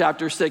Matthew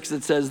chapter 6,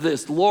 it says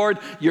this, Lord,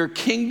 your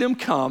kingdom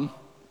come,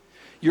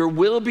 your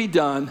will be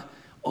done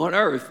on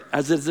earth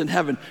as it is in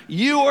heaven.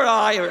 You or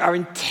I are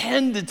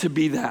intended to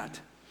be that.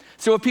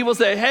 So if people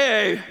say,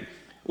 hey,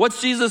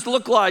 what's Jesus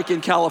look like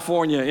in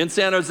California, in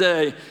San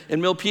Jose, in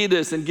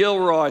Milpitas, in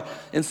Gilroy,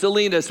 in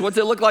Salinas? What's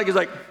it look like? It's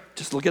like,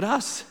 just look at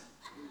us.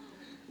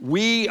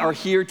 We are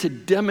here to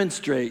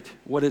demonstrate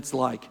what it's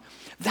like.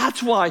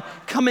 That's why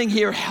coming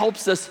here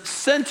helps us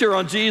center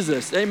on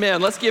Jesus.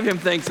 Amen. Let's give him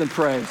thanks and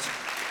praise.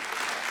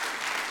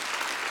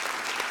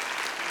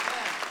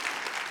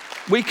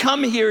 We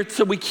come here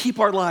so we keep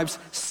our lives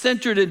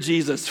centered in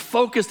Jesus,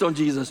 focused on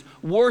Jesus,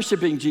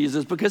 worshiping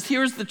Jesus, because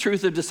here's the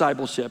truth of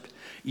discipleship.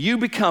 You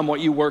become what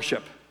you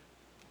worship.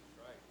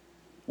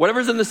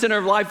 Whatever's in the center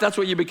of life, that's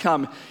what you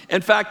become.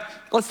 In fact,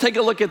 let's take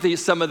a look at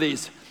some of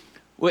these.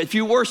 If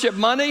you worship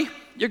money,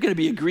 you're going to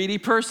be a greedy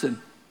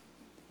person.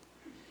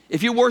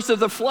 If you worship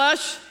the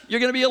flesh, you're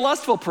going to be a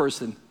lustful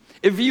person.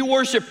 If you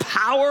worship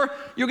power,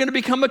 you're going to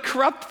become a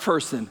corrupt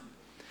person.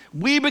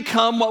 We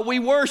become what we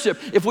worship.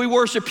 If we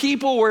worship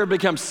people, we're going to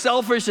become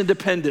selfish and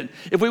dependent.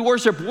 If we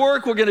worship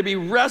work, we're going to be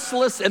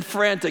restless and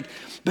frantic.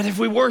 But if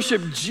we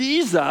worship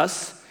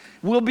Jesus,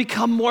 we'll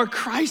become more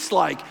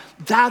Christ-like.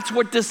 That's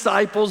what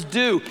disciples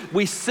do.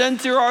 We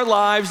center our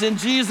lives in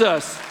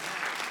Jesus.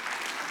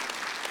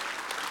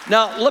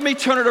 Now, let me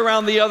turn it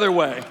around the other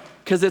way,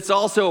 because it's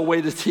also a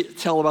way to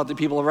tell about the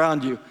people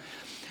around you.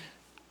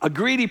 A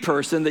greedy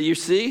person that you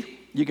see,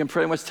 you can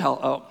pretty much tell,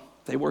 oh,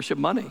 they worship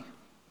money.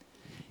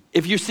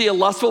 If you see a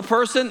lustful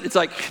person, it's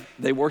like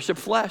they worship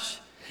flesh.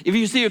 If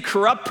you see a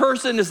corrupt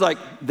person, it's like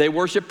they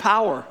worship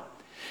power.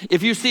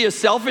 If you see a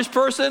selfish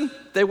person,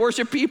 they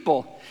worship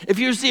people. If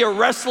you see a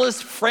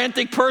restless,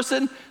 frantic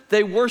person,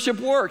 they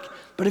worship work.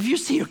 But if you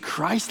see a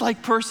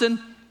Christ-like person,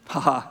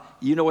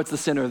 you know what's the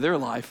center of their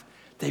life.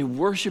 They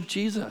worship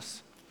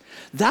Jesus.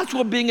 That's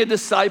what being a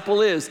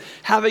disciple is,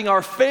 having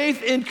our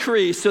faith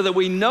increase so that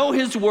we know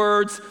his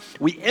words,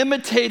 we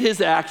imitate his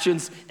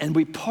actions, and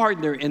we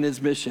partner in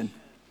his mission.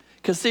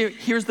 Because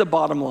here's the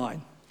bottom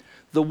line.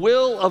 The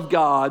will of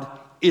God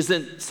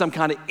isn't some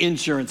kind of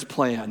insurance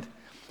plan.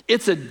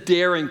 It's a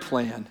daring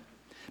plan.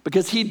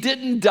 Because he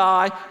didn't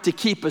die to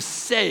keep us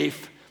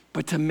safe,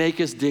 but to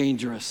make us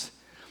dangerous.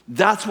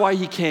 That's why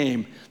he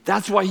came.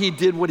 That's why he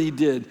did what he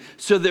did.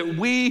 So that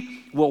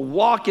we will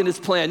walk in his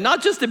plan.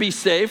 Not just to be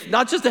safe,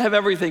 not just to have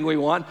everything we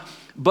want,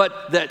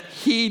 but that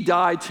he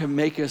died to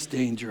make us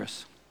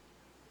dangerous.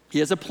 He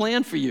has a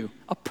plan for you,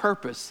 a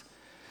purpose.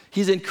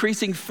 He's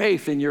increasing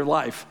faith in your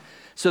life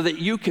so that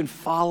you can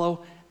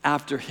follow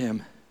after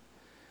him.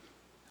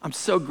 I'm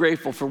so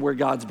grateful for where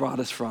God's brought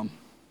us from.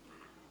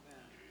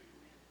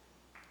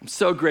 I'm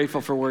so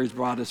grateful for where he's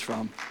brought us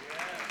from.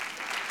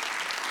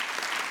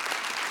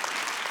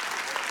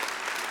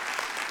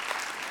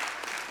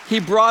 He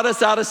brought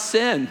us out of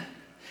sin.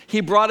 He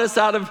brought us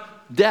out of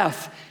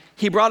death.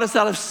 He brought us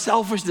out of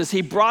selfishness.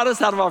 He brought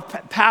us out of our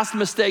past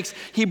mistakes.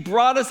 He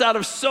brought us out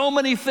of so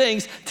many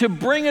things to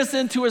bring us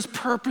into his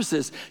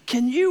purposes.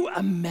 Can you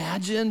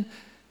imagine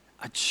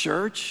a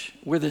church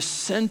where the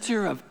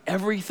center of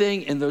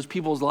everything in those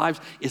people's lives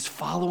is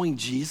following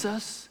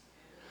Jesus?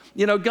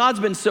 You know,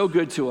 God's been so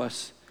good to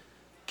us.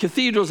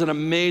 Cathedral's an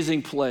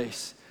amazing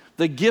place.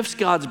 The gifts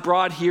God's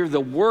brought here, the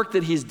work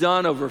that he's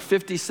done over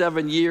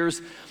 57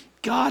 years,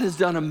 God has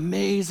done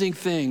amazing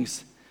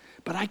things.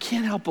 But I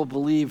can't help but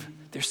believe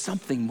there's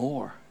something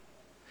more.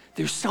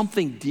 There's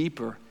something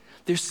deeper.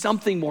 There's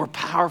something more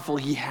powerful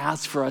he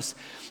has for us.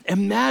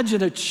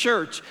 Imagine a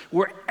church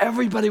where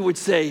everybody would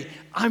say,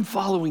 I'm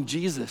following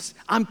Jesus.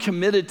 I'm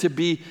committed to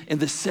be in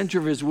the center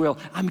of his will.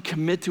 I'm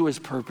committed to his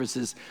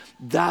purposes.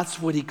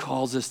 That's what he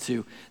calls us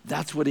to.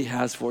 That's what he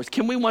has for us.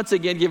 Can we once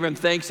again give him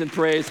thanks and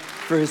praise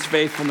for his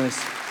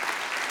faithfulness?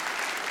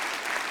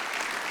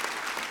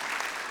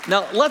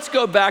 Now, let's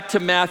go back to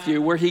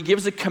Matthew, where he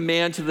gives a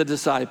command to the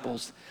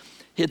disciples.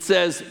 It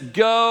says,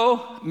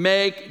 go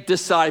make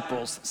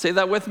disciples. Say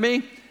that with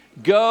me.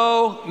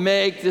 Go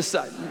make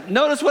disciples.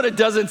 Notice what it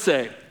doesn't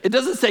say. It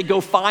doesn't say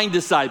go find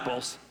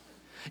disciples.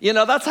 You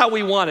know, that's how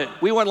we want it.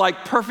 We want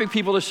like perfect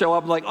people to show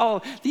up like,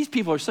 oh, these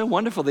people are so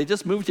wonderful. They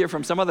just moved here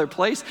from some other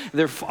place.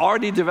 They're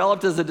already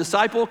developed as a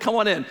disciple. Come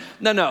on in.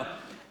 No.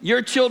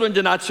 Your children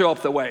did not show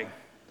up the way.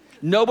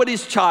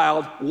 Nobody's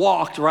child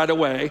walked right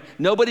away.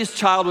 Nobody's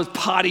child was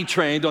potty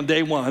trained on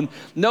day one.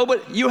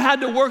 You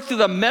had to work through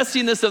the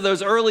messiness of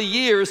those early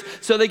years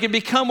so they could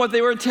become what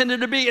they were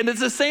intended to be. And it's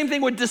the same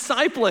thing with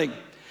discipling.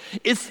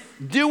 It's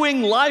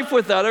doing life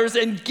with others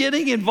and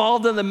getting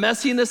involved in the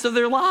messiness of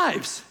their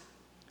lives.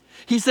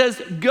 He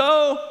says,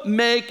 go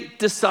make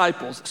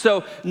disciples.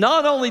 So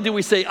not only do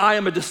we say, I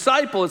am a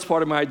disciple as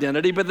part of my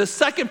identity, but the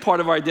second part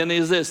of our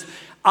identity is this: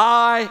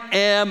 I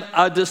am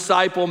a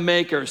disciple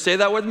maker. Say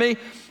that with me.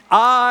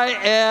 I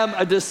am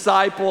a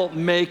disciple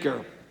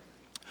maker.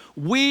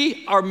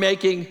 We are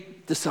making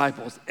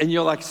disciples. And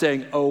you're like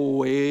saying, oh,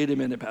 wait a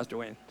minute, Pastor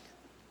Wayne.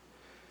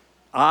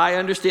 I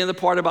understand the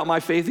part about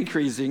my faith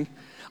increasing.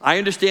 I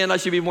understand I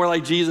should be more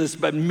like Jesus,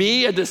 but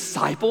me, a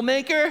disciple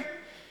maker?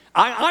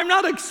 I'm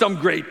not some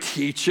great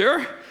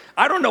teacher.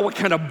 I don't know what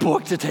kind of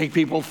book to take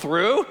people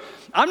through.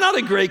 I'm not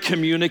a great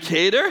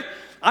communicator.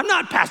 I'm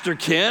not Pastor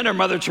Ken or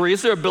Mother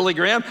Teresa or Billy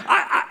Graham.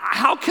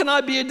 How can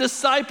I be a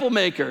disciple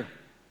maker?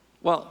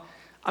 Well,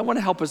 I want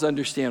to help us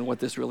understand what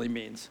this really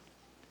means.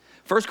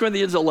 1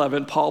 Corinthians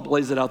 11, Paul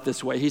lays it out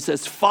this way. He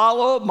says,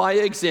 follow my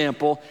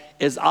example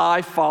as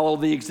I follow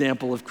the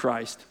example of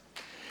Christ.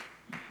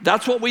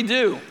 That's what we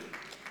do.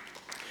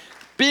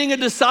 Being a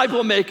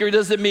disciple maker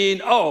doesn't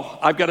mean, oh,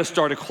 I've got to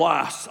start a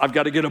class. I've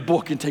got to get a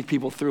book and take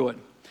people through it.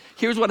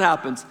 Here's what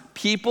happens.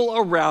 People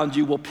around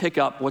you will pick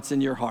up what's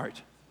in your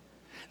heart.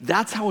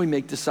 That's how we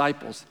make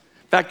disciples.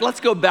 In fact, let's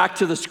go back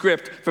to the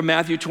script from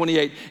Matthew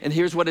 28, and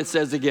here's what it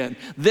says again.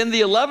 Then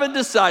the 11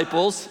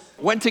 disciples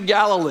went to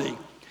Galilee.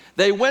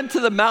 They went to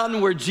the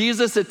mountain where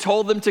Jesus had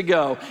told them to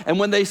go. And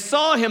when they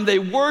saw him, they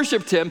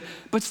worshiped him,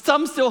 but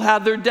some still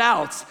had their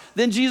doubts.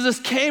 Then Jesus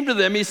came to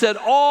them. He said,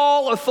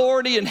 all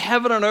authority in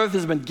heaven and earth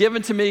has been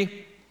given to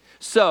me.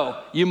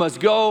 So you must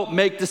go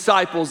make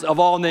disciples of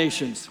all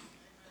nations.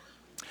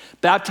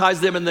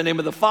 Baptize them in the name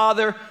of the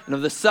Father and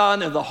of the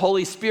Son and of the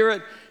Holy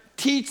Spirit.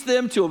 Teach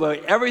them to obey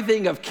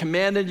everything I've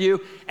commanded you,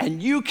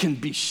 and you can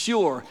be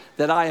sure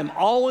that I am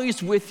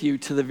always with you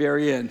to the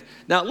very end.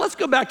 Now, let's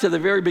go back to the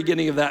very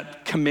beginning of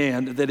that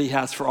command that he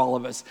has for all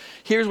of us.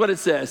 Here's what it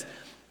says.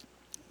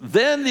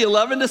 Then the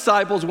 11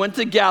 disciples went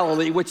to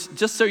Galilee, which,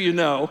 just so you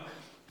know,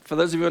 for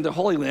those of you in the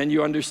Holy Land,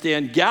 you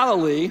understand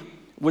Galilee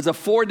was a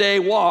 4-day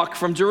walk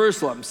from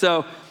Jerusalem.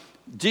 So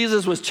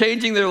Jesus was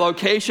changing their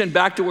location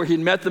back to where he'd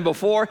met them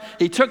before.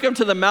 He took them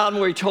to the mountain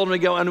where he told them to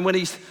go, and when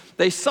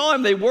they saw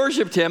him, they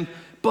worshiped him,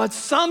 but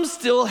some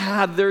still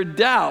had their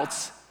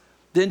doubts.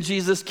 Then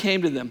Jesus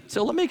came to them.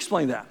 So let me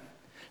explain that.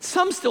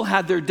 Some still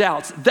had their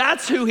doubts.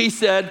 That's who he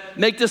said,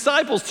 make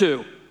disciples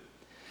to.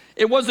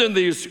 It wasn't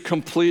these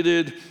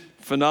completed,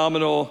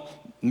 phenomenal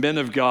men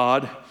of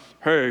God.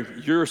 Hey,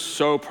 you're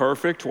so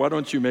perfect. Why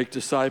don't you make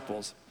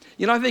disciples?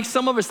 You know, I think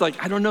some of us I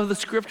don't know the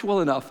script well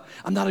enough.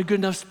 I'm not a good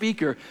enough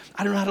speaker.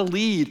 I don't know how to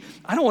lead.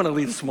 I don't want to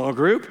lead a small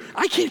group.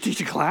 I can't teach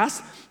a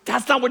class.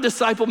 That's not what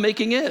disciple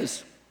making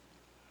is.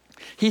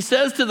 He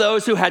says to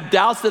those who had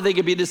doubts that they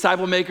could be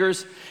disciple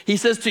makers, he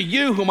says to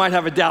you who might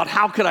have a doubt,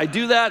 how could I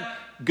do that?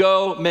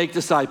 Go make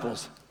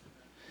disciples.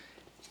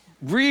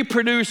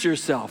 Reproduce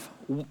yourself.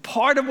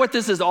 Part of what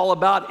this is all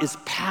about is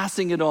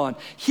passing it on.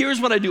 Here's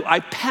what I do.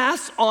 I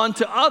pass on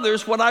to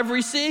others what I've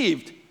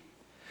received.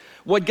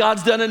 What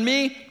God's done in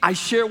me, I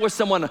share it with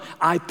someone.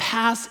 I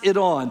pass it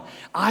on.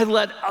 I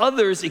let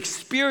others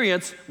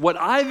experience what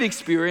I've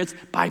experienced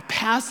by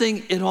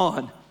passing it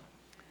on.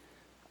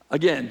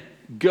 Again,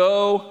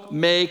 go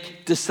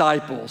make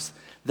disciples.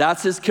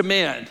 That's his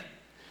command.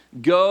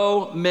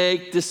 Go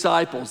make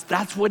disciples.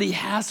 That's what he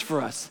has for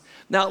us.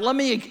 Now, let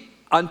me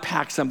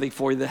unpack something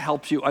for you that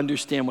helps you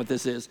understand what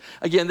this is.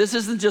 Again, this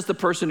isn't just the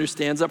person who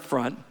stands up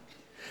front.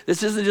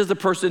 This isn't just the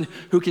person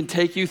who can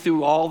take you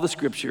through all the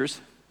scriptures.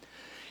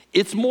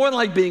 It's more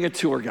like being a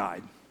tour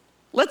guide.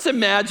 Let's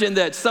imagine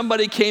that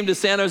somebody came to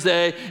San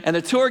Jose and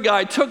a tour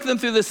guide took them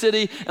through the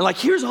city and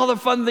here's all the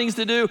fun things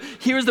to do.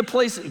 Here's the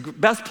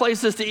best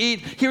places to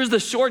eat. Here's the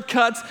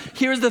shortcuts.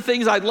 Here's the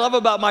things I love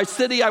about my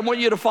city. I want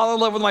you to fall in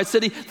love with my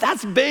city.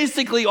 That's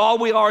basically all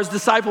we are as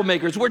disciple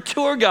makers. We're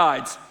tour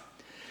guides.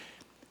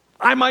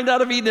 I might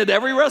not have eaten at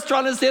every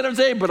restaurant in San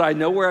Jose, but I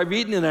know where I've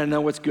eaten and I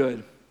know what's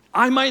good.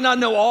 I might not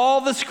know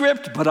all the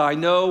script, but I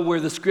know where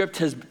the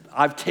script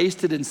I've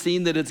tasted and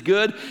seen that it's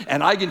good,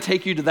 and I can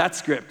take you to that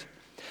script.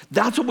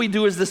 That's what we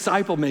do as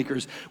disciple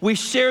makers. We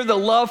share the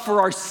love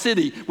for our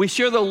city. We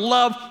share the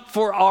love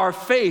for our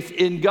faith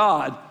in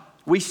God.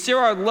 We share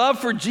our love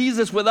for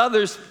Jesus with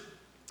others,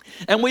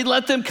 and we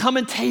let them come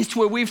and taste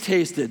where we've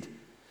tasted.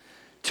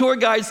 Tour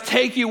guides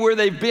take you where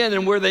they've been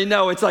and where they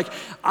know. It's like,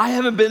 I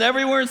haven't been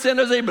everywhere in San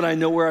Jose, but I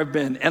know where I've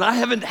been. And I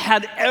haven't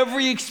had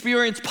every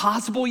experience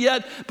possible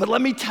yet, but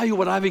let me tell you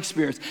what I've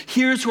experienced.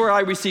 Here's where I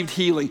received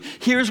healing.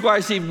 Here's where I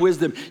received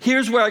wisdom.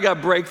 Here's where I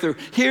got breakthrough.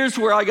 Here's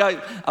where I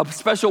got a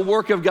special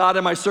work of God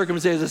in my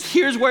circumstances.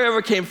 Here's where I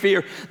overcame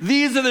fear.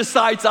 These are the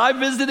sites I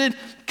visited.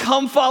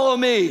 Come follow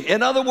me.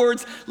 In other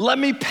words, let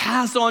me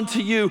pass on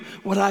to you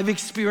what I've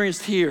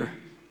experienced here.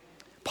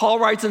 Paul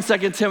writes in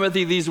 2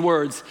 Timothy these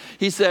words.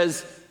 He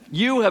says,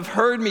 you have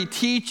heard me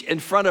teach in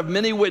front of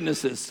many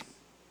witnesses.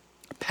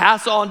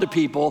 Pass on to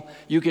people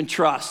you can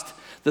trust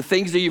the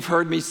things that you've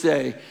heard me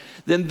say.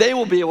 Then they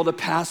will be able to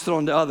pass it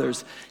on to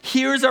others.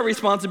 Here's our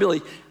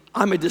responsibility.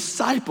 I'm a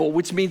disciple,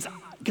 which means,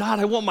 God,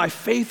 I want my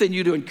faith in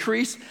you to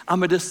increase.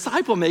 I'm a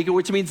disciple maker,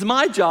 which means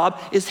my job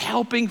is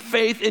helping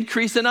faith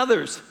increase in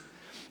others.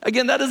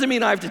 Again, that doesn't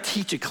mean I have to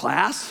teach a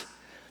class.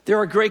 There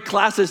are great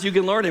classes you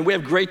can learn in. We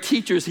have great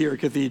teachers here at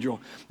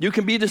Cathedral. You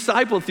can be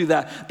discipled through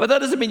that. But that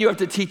doesn't mean you have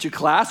to teach a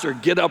class or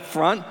get up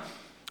front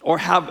or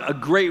have a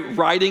great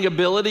writing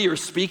ability or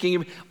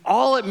speaking.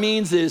 All it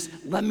means is,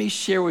 let me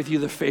share with you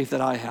the faith that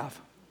I have.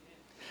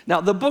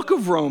 Now, the book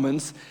of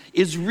Romans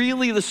is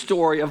really the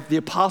story of the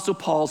Apostle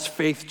Paul's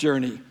faith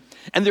journey.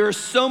 And there are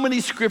so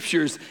many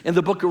scriptures in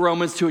the book of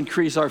Romans to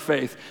increase our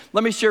faith.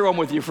 Let me share one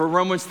with you. For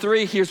Romans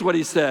 3, here's what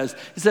he says.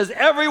 He says,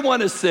 everyone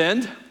has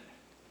sinned.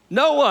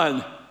 No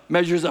one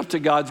measures up to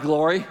God's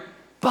glory.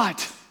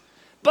 But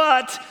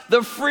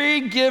the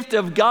free gift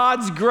of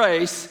God's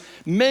grace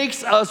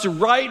makes us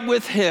right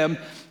with him.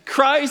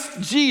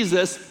 Christ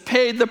Jesus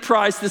paid the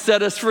price to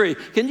set us free.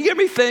 Can you give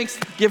me thanks?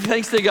 Give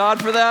thanks to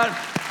God for that?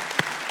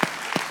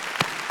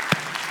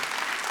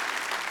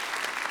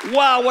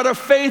 Wow, what a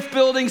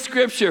faith-building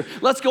scripture.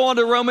 Let's go on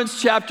to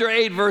Romans chapter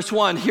 8, verse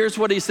 1. Here's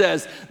what he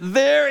says.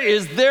 There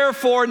is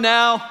therefore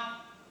now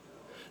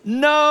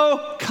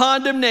no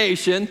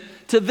condemnation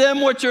to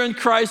them which are in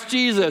Christ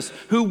Jesus,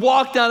 who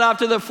walk not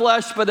after the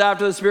flesh, but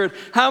after the Spirit.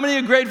 How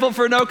many are grateful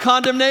for no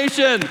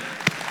condemnation?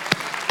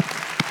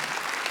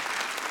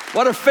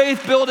 What a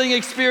faith-building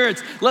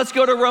experience. Let's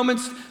go to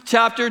Romans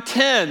chapter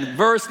 10,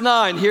 verse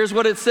 9. Here's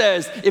what it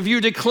says. If you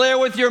declare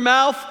with your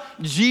mouth,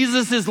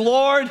 Jesus is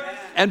Lord,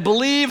 and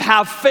believe,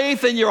 have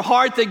faith in your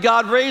heart that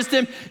God raised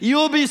him, you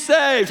will be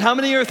saved. How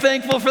many are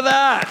thankful for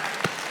that?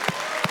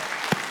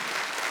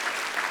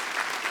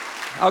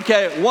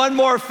 Okay, one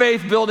more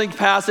faith-building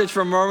passage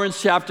from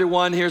Romans chapter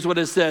 1. Here's what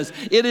it says.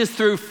 It is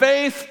through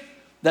faith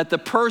that the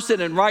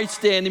person in right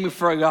standing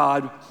before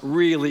God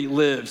really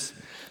lives.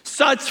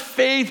 Such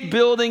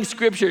faith-building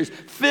scriptures,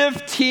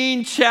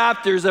 15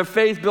 chapters of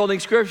faith-building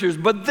scriptures.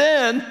 But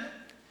then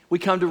we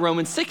come to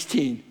Romans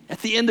 16 at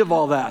the end of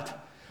all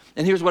that.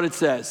 And here's what it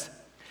says.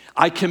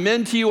 I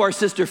commend to you our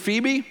sister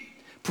Phoebe,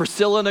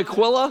 Priscilla and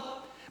Aquila,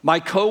 my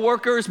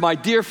co-workers, my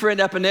dear friend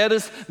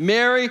Epaenetus,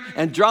 Mary,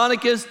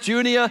 Andronicus,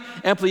 Junia,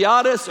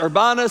 Ampliatus,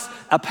 Urbanus,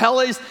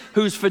 Apelles,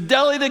 whose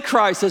fidelity to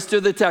Christ has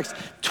stood the test.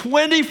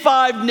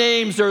 25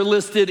 names are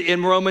listed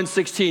in Romans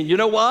 16. You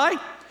know why?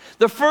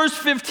 The first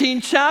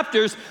 15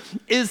 chapters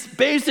is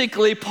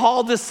basically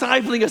Paul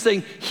discipling us,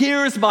 saying,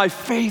 here's my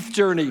faith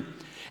journey.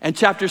 And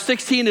chapter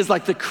 16 is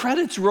like the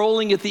credits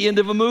rolling at the end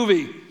of a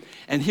movie.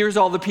 And here's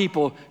all the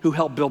people who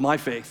helped build my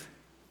faith.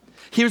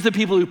 Here's the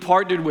people who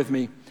partnered with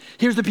me.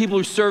 Here's the people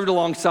who served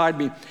alongside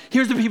me.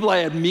 Here's the people I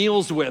had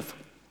meals with.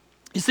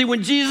 You see,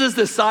 when Jesus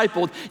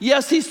discipled,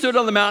 yes, he stood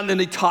on the mountain and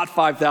he taught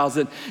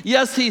 5,000.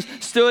 Yes, he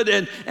stood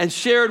and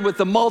shared with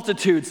the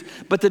multitudes.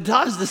 But the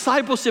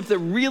discipleship that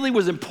really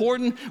was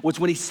important was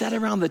when he sat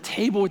around the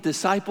table with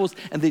disciples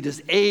and they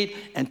just ate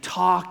and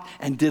talked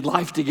and did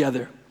life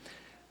together.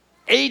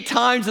 8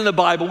 times in the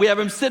Bible, we have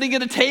him sitting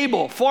at a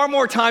table, far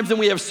more times than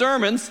we have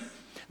sermons.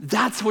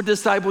 That's what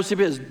discipleship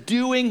is,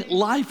 doing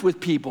life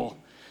with people.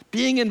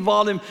 Being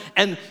involved in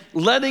and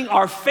letting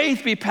our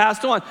faith be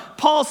passed on.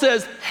 Paul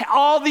says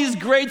all these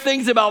great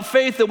things about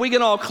faith that we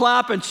can all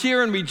clap and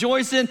cheer and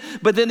rejoice in,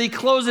 but then he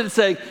closes it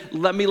saying,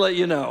 let me let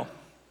you know,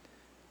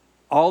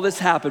 all this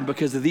happened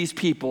because of these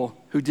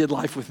people who did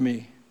life with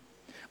me.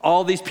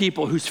 All these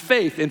people whose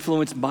faith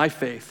influenced my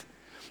faith.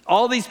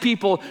 All these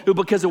people who,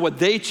 because of what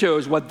they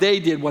chose, what they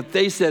did, what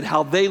they said,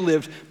 how they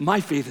lived,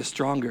 my faith is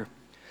stronger.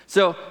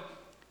 So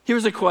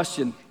here's a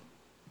question.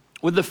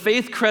 Would the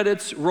faith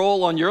credits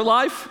roll on your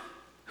life?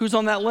 Who's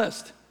on that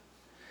list?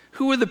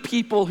 Who are the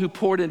people who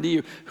poured into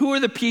you? Who are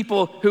the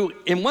people who,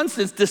 in one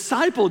sense,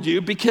 discipled you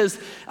because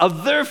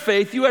of their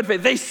faith? You had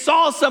faith. They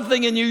saw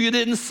something in you you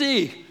didn't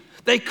see.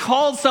 They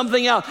called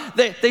something out.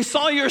 They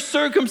saw your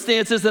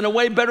circumstances in a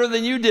way better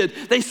than you did.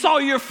 They saw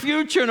your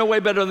future in a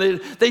way better than they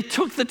did. They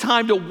took the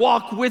time to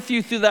walk with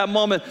you through that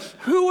moment.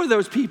 Who are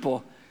those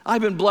people?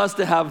 I've been blessed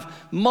to have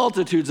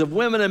multitudes of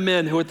women and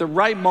men who at the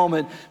right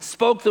moment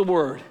spoke the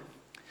word.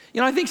 You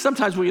know, I think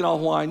sometimes we can all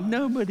whine,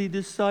 nobody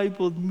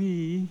discipled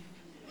me.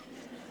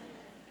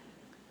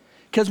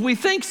 Because we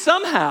think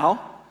somehow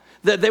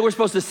that they were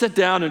supposed to sit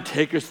down and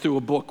take us through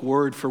a book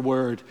word for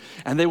word.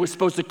 And they were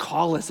supposed to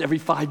call us every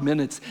 5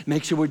 minutes,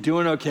 make sure we're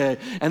doing okay.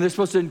 And they're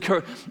supposed to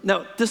encourage.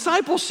 Now,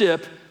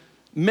 discipleship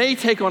may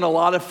take on a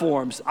lot of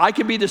forms. I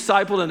can be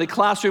discipled in the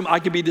classroom. I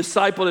can be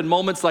discipled in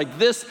moments like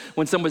this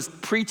when someone's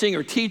preaching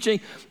or teaching.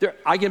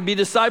 I can be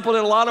discipled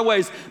in a lot of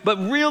ways. But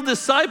real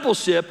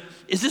discipleship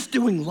is just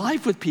doing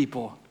life with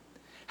people.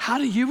 How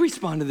do you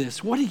respond to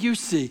this? What do you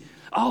see?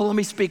 Oh, let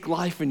me speak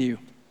life in you.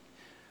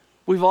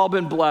 We've all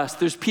been blessed.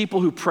 There's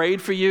people who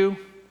prayed for you.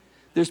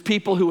 There's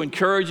people who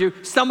encourage you.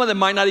 Some of them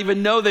might not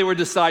even know they were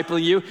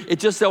discipling you. It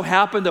just so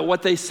happened that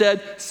what they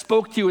said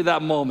spoke to you at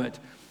that moment.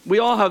 We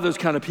all have those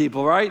kind of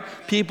people, right?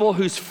 People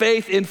whose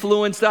faith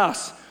influenced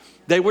us.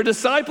 They were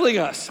discipling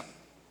us.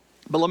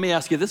 But let me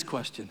ask you this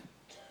question.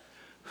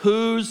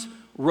 Whose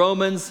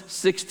Romans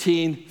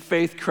 16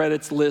 faith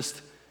credits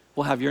list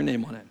will have your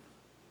name on it?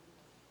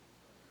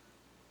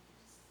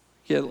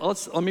 Okay,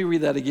 let me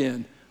read that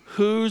again.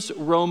 Whose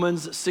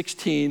Romans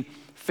 16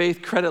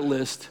 faith credit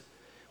list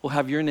will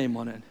have your name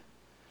on it?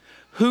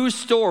 Whose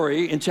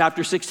story in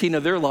chapter 16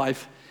 of their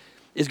life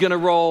is going to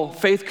roll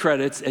faith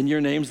credits and your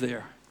name's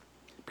there?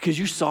 Because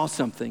you saw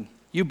something,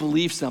 you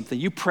believed something,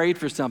 you prayed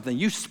for something,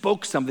 you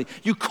spoke something,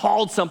 you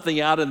called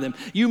something out of them.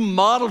 You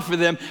modeled for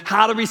them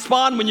how to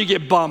respond when you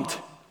get bumped.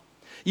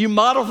 You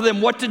model for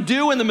them what to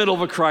do in the middle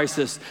of a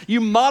crisis. You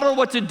model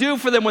what to do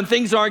for them when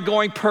things aren't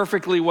going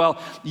perfectly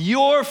well.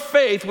 Your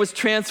faith was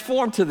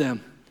transformed to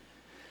them.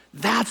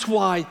 That's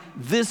why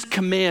this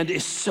command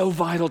is so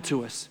vital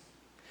to us.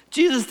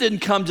 Jesus didn't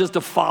come just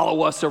to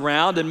follow us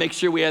around and make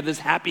sure we had this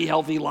happy,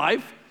 healthy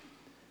life.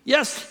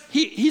 Yes,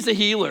 he's a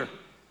healer.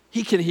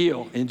 He can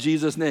heal in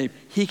Jesus' name.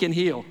 He can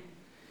heal.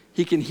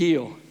 He can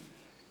heal.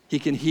 He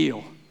can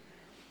heal.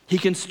 He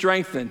can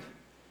strengthen.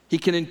 He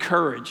can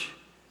encourage.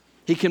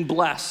 He can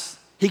bless.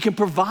 He can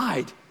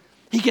provide.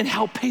 He can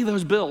help pay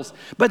those bills.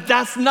 But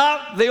that's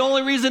not the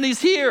only reason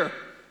he's here.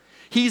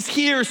 He's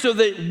here so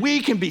that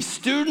we can be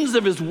students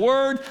of his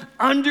word,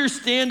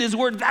 understand his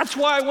word. That's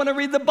why I want to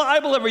read the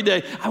Bible every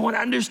day. I want to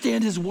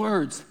understand his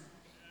words.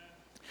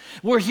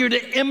 We're here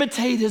to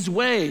imitate his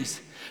ways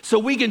so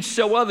we can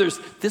show others,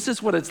 this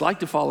is what it's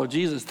like to follow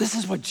Jesus. This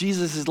is what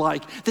Jesus is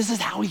like. This is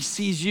how he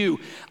sees you.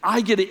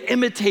 I get to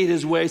imitate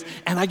his ways,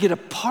 and I get to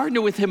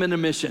partner with him in a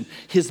mission.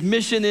 His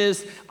mission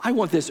is, I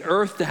want this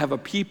earth to have a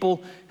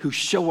people who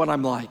show what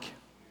I'm like.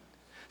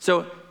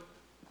 So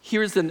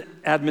here's an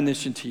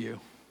admonition to you.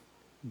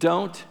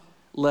 Don't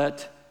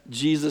let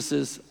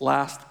Jesus'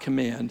 last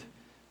command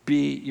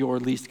be your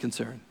least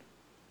concern.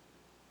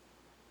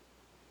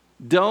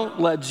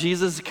 Don't let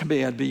Jesus'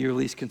 command be your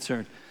least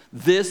concern.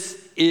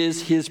 This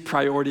is his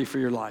priority for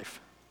your life.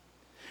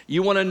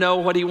 You want to know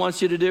what he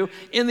wants you to do?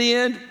 In the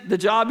end, the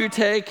job you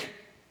take,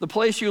 the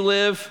place you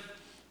live,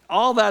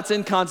 all that's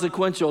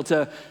inconsequential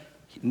to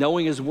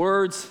knowing his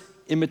words,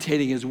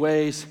 imitating his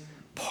ways,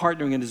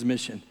 partnering in his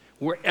mission,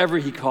 wherever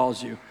he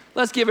calls you.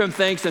 Let's give him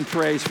thanks and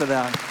praise for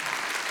that.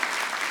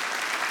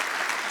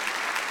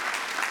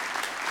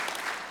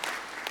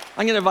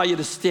 I'm going to invite you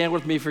to stand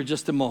with me for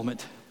just a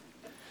moment.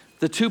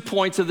 The 2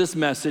 points of this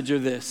message are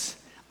this.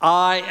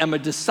 I am a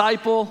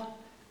disciple.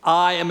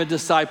 I am a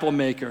disciple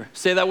maker.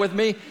 Say that with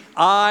me.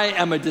 I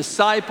am a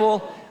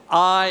disciple.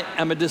 I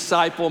am a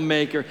disciple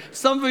maker.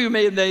 Some of you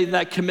may have made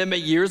that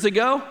commitment years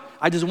ago.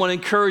 I just want to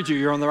encourage you.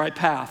 You're on the right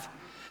path.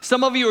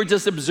 Some of you are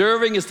just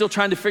observing and still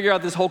trying to figure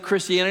out this whole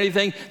Christianity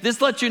thing.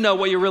 This lets you know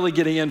what you're really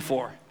getting in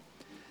for.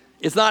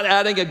 It's not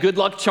adding a good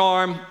luck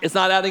charm. It's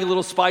not adding a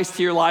little spice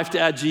to your life to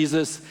add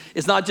Jesus.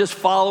 It's not just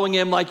following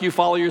him like you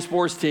follow your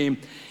sports team.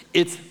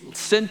 It's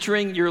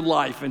centering your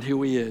life in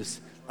who he is.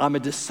 I'm a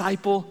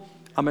disciple.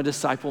 I'm a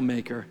disciple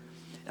maker.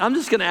 I'm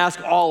just going to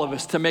ask all of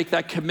us to make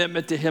that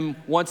commitment to him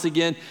once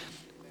again.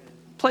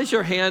 Place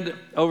your hand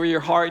over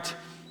your heart.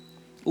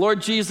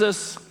 Lord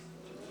Jesus,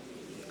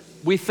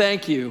 we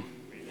thank you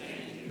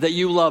that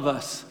you love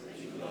us.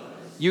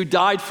 You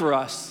died for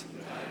us.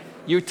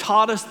 You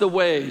taught us the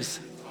ways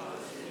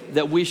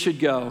that we should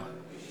go.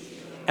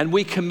 And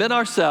we commit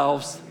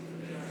ourselves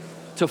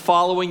to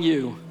following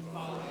you,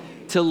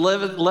 to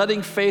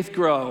letting faith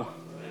grow,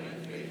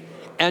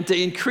 and to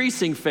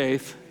increasing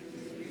faith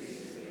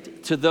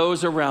to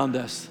those around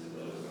us.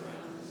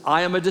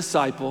 I am a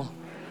disciple.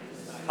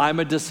 I am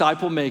a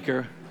disciple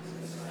maker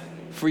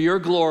for your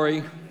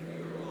glory,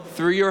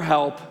 through your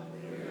help,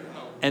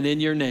 and in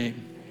your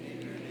name.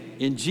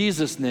 In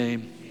Jesus'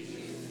 name,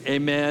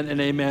 amen and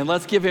amen.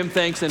 Let's give him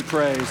thanks and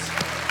praise.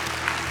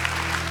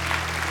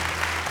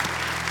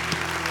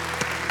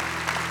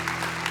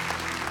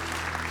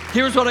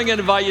 Here's what I'm going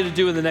to invite you to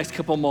do in the next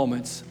couple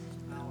moments.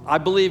 I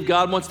believe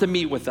God wants to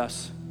meet with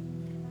us.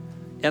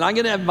 And I'm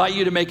going to invite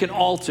you to make an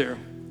altar.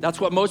 That's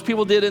what most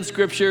people did in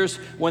scriptures.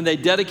 When they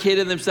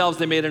dedicated themselves,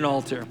 they made an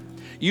altar.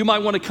 You might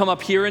want to come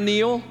up here and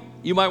kneel.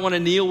 You might want to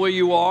kneel where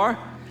you are.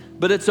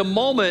 But it's a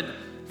moment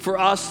for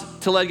us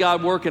to let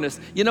God work in us.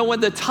 You know, when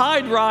the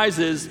tide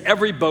rises,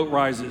 every boat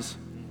rises.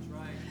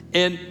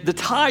 And the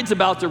tide's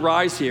about to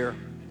rise here.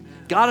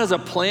 God has a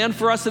plan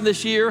for us in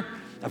this year.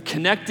 of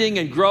connecting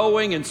and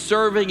growing and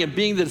serving and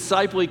being the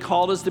disciple he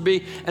called us to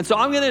be. And so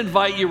I'm going to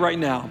invite you right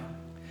now.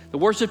 The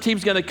worship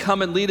team's going to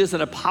come and lead us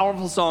in a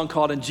powerful song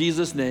called In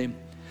Jesus' Name.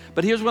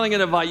 But here's what I'm going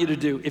to invite you to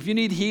do. If you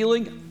need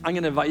healing, I'm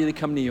going to invite you to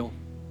come kneel.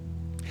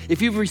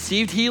 If you've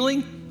received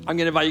healing, I'm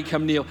going to invite you to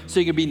come kneel so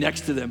you can be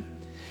next to them.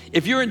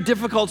 If you're in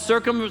difficult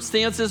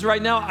circumstances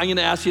right now, I'm going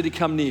to ask you to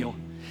come kneel.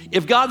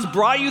 If God's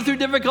brought you through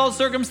difficult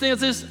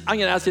circumstances, I'm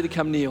going to ask you to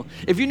come kneel.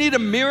 If you need a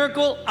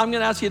miracle, I'm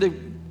going to ask you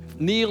to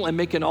kneel and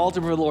make an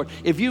altar for the Lord.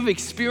 If you've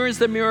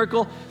experienced a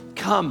miracle,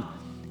 come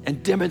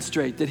and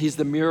demonstrate that he's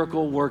the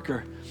miracle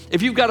worker.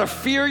 If you've got a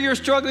fear you're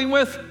struggling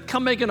with,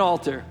 come make an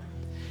altar.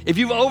 If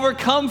you've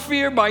overcome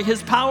fear by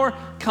his power,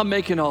 come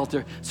make an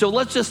altar. So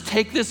let's just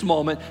take this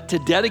moment to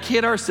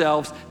dedicate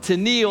ourselves to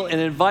kneel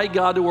and invite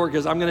God to work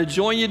us. I'm going to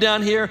join you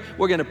down here.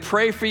 We're going to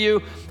pray for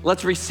you.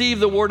 Let's receive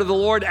the word of the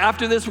Lord.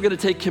 After this, we're going to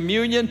take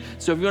communion.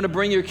 So if you want to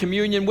bring your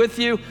communion with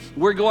you,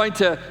 we're going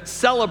to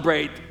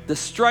celebrate the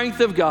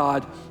strength of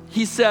God.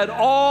 He said,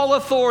 all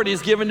authority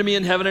is given to me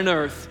in heaven and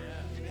earth.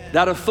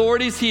 That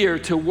authority is here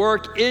to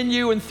work in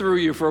you and through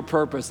you for a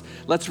purpose.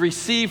 Let's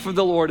receive from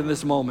the Lord in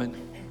this moment.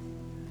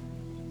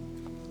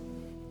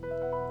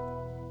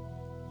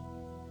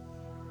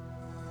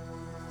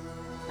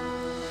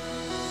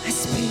 I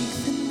speak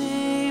the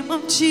name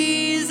of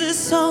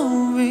Jesus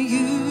over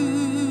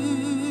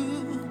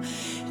you.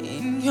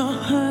 In your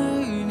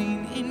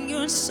hurting, in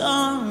your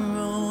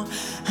sorrow,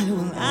 I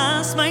will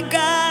ask my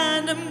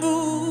God to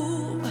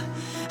move.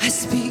 I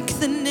speak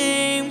the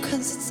name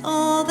 'cause it's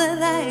all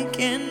that I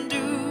can do.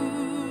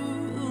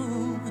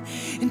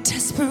 In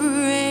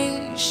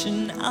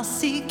desperation, I'll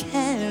seek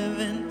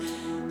heaven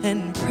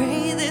and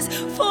pray this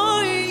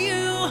for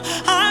you.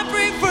 I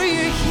pray for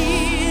your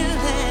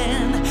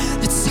healing,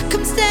 that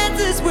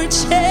circumstances would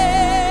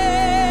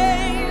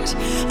change.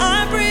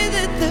 I pray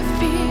that the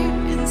fear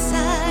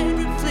inside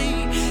would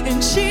flee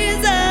in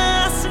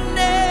Jesus'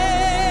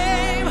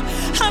 name.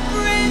 I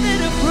pray that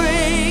a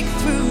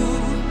breakthrough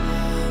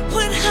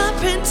would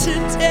happen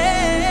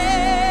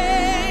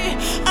today.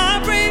 I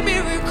pray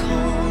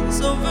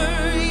miracles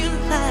over your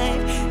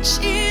life.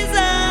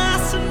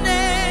 Jesus'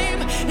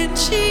 name, in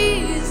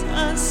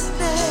Jesus'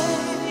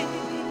 name.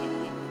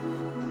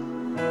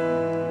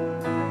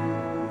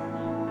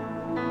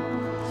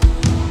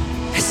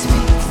 I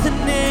speak the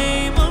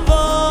name of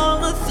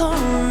all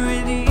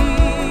authority,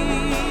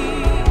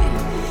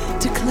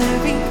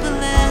 declaring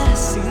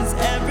blessings,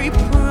 every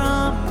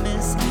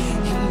promise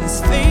he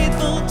is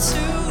faithful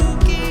to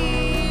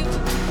keep.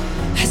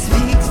 I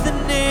speak the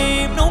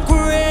name no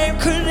grave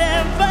could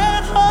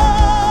ever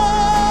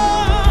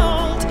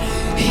hold.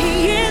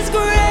 He is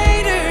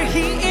greater,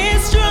 he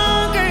is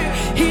stronger,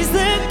 he's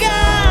the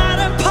God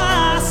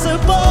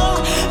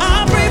impossible.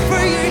 I pray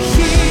for your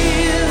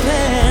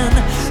healing,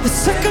 the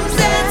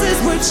circumstances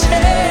would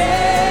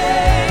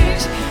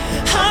change.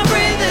 I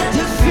pray that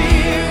the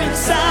fear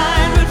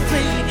inside would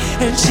flee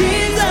in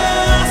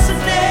Jesus'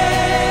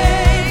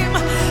 name. I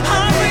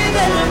pray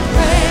that a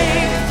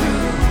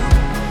breakthrough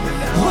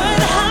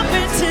would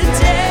happen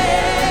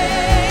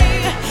today.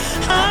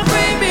 I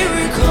pray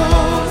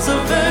miracles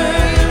over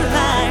your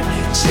life.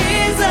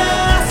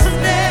 Jesus'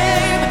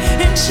 name,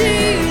 in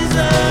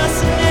Jesus'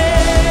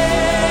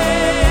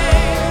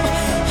 name.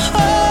 Oh,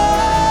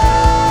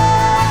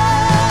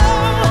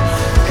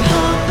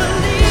 come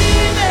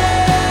believe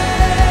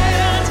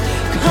it,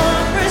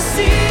 come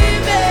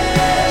receive it.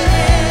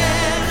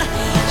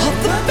 Of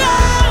the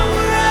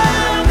power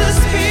of the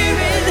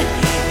Spirit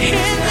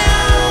is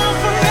now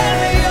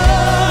forever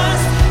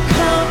yours.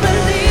 Come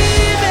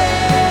believe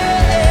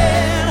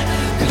it,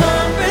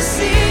 come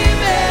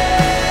receive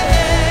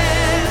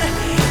it.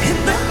 In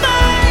the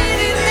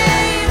mighty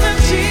name of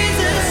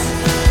Jesus,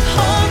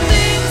 all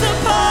things are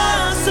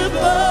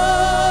possible.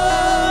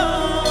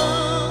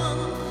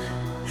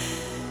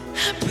 I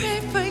pray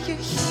for your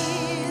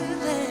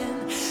healing,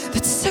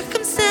 that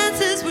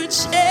circumstances would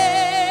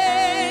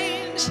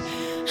change.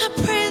 I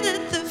pray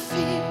that the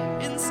fear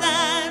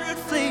inside would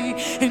flee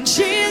in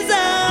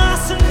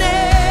Jesus'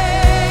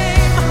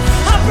 name.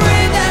 I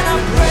pray that a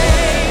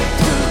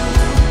breakthrough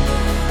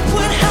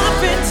would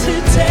happen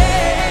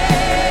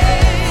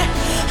today.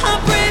 I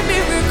pray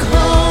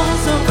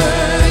miracles over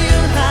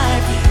your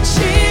life.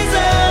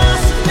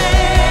 Jesus'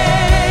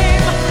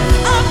 name.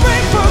 I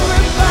pray for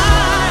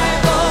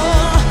revival,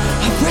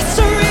 a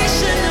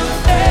restoration of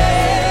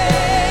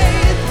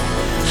faith.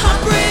 I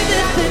pray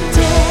that the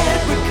dead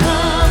would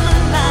come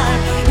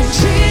alive in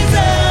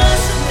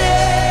Jesus' name.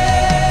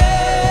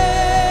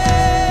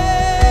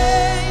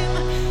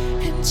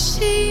 In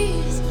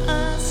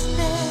Jesus'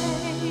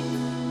 name.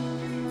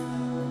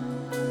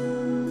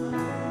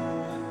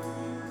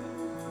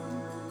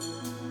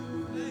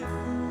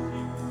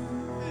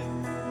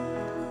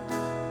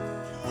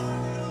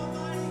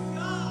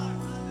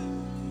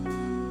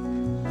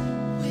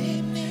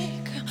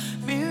 Waymaker,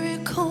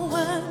 miracle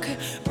worker,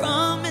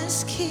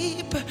 promise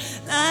keeper,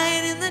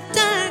 light in the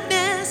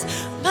darkness.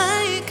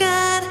 My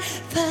God,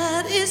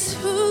 that is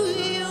who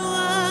you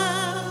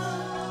are.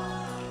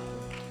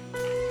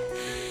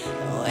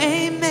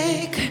 Waymaker,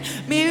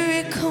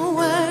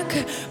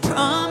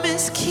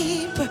 promise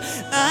keeper,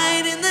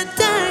 light in the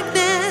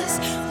darkness.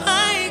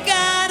 My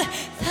God,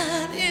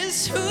 that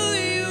is who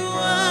you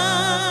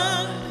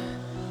are.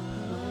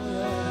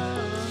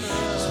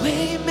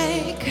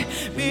 Waymaker,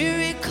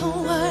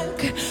 miracle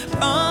worker,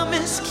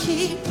 promise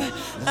keeper,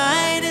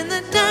 light in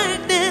the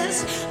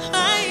darkness.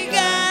 My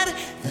God,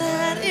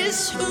 that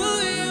is who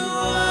you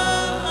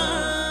are.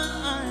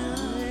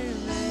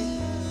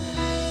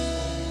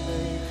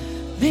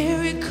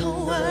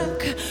 Miracle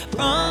worker,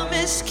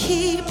 promise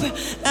keeper,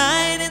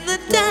 light in the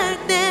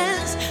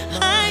darkness.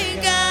 My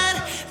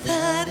God,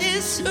 that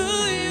is who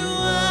you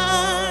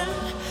are.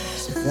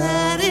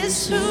 That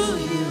is who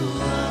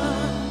you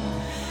are.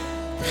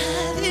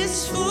 That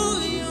is who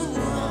you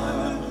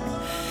are.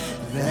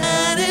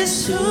 That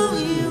is who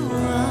you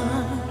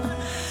are.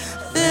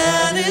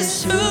 That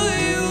is who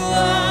you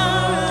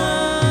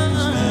are.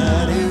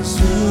 That is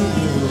who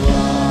you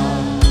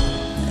are.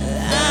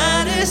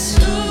 That is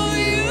who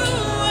you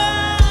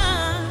are.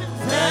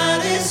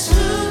 That is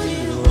who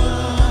you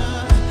are.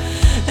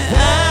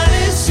 That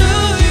is who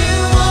you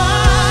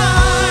are.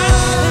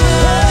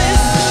 That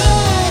is who.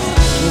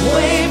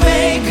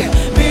 Waymaker,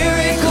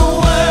 miracle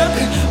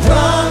worker,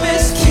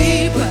 promise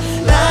keeper,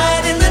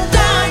 light in the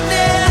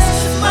darkness.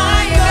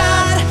 My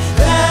God,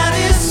 that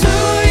is who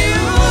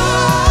you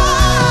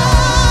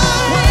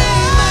are.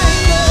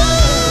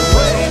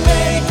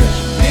 Waymaker,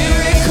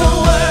 miracle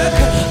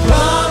worker,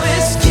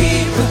 promise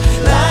keeper,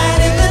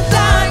 light in the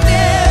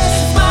darkness.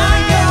 My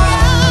God,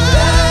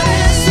 that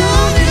is who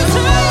you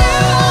are.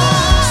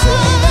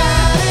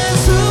 That is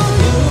who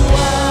you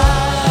are.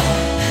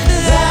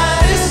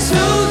 That is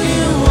who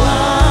you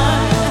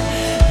are.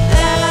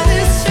 That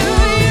is who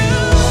you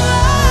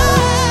are.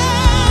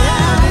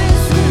 That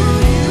is who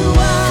you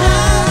are.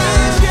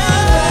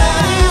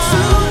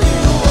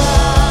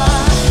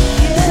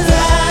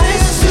 That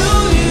is who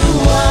you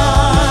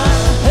are.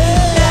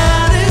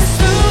 That is who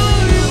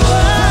you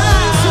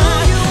are.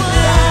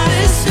 That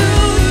is who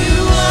you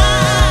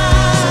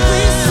are.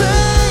 We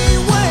say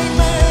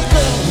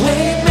waymaker,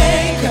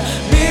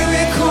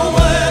 miracle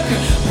worker,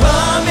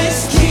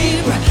 promise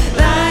keeper,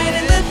 light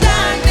in the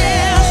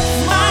darkness.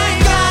 My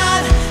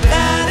God,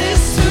 that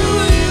is who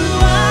you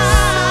are.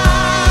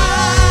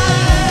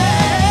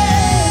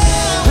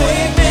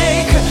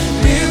 Waymaker,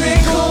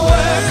 miracle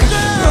worker,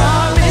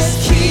 promise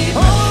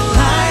keeper,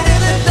 light in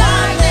the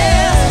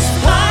darkness.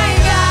 My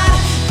God,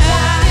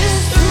 that is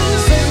who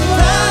you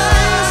are.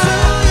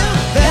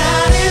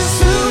 That is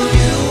who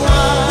you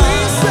are. We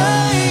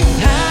say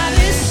that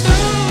is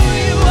who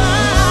you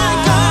are.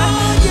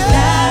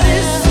 That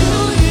is who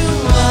you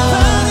are. That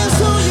is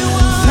who you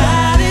are.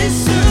 That is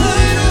who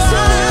you are.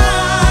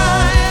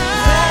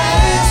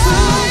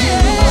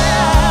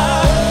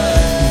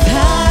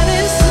 That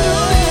is who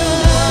you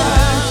are.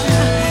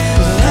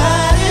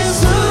 That is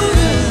who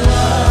you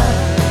are.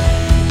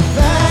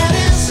 That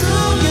is who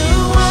you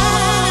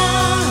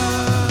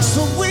are.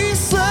 So we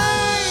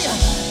say,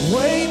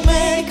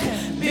 waymaker,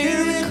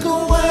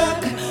 miracle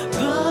worker,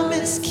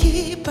 promise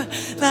keeper,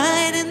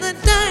 light in the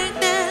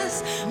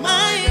darkness.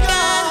 My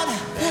God,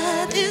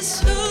 that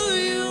is who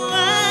you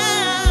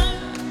are.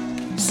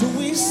 So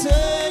we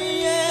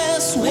say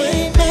yes,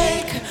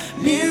 waymaker,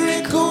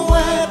 miracle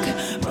worker,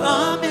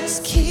 promise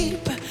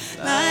keeper,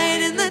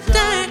 light in the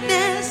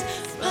darkness.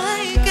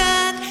 My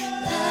God,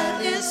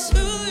 that is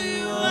who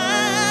you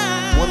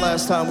are. One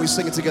last time we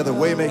sing it together.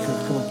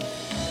 Waymaker, come on.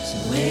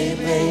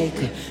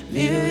 Waymaker,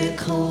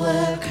 miracle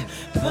worker,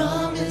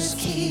 promise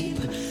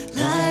keeper,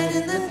 light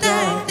in the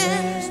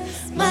darkness.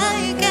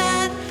 My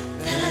God,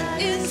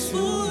 that is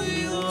who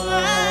you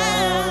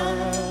are.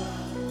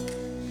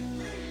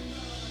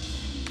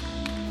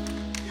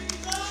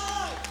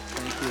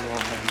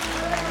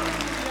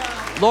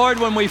 Lord,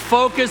 when we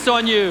focus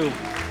on you,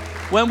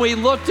 when we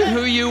look to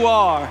who you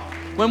are,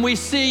 when we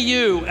see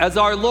you as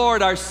our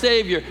Lord, our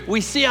Savior,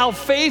 we see how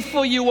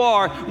faithful you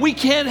are, we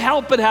can't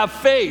help but have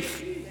faith.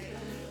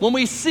 When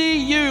we see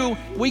you,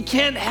 we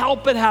can't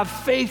help but have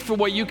faith for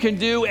what you can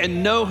do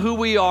and know who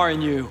we are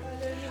in you.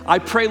 I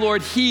pray,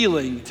 Lord,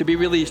 healing to be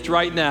released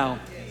right now.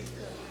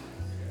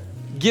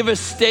 Give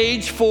us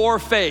stage 4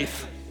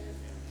 faith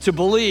to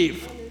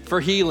believe for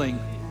healing.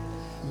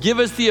 Give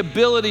us the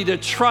ability to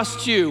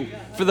trust you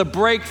for the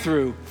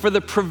breakthrough, for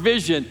the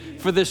provision,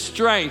 for the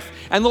strength.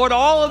 And Lord,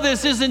 all of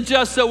this isn't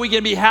just so we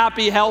can be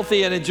happy,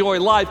 healthy, and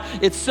enjoy life.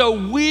 It's so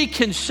we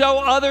can show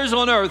others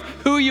on earth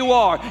who you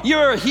are.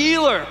 You're a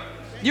healer.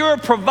 You're a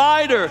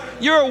provider.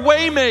 You're a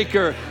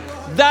waymaker.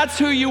 That's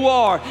who you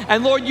are.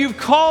 And Lord, you've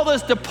called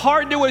us to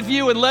partner with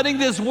you in letting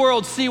this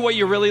world see what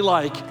you're really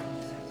like.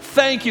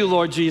 Thank you,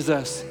 Lord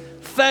Jesus.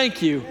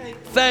 Thank you.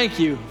 Thank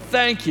you.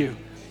 Thank you.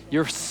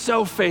 You're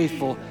so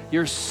faithful.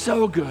 You're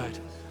so good.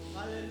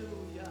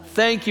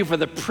 Thank you for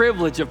the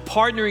privilege of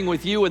partnering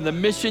with you in the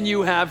mission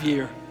you have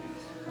here.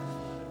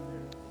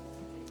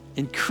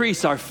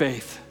 Increase our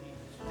faith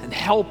and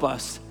help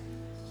us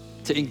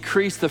to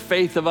increase the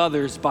faith of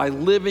others by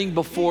living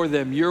before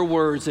them your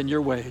words and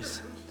your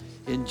ways.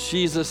 In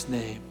Jesus'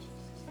 name.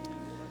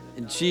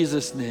 In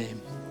Jesus'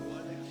 name.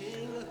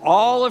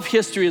 All of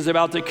history is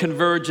about to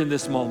converge in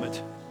this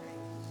moment.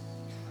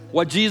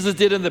 What Jesus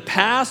did in the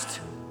past,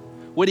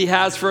 what he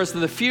has for us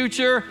in the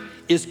future,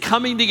 is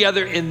coming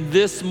together in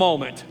this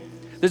moment.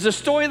 There's a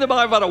story in the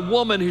Bible about a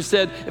woman who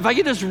said, if I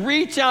could just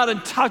reach out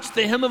and touch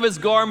the hem of his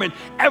garment,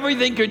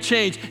 everything could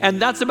change.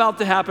 And that's about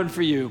to happen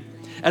for you.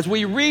 As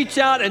we reach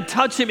out and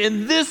touch him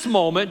in this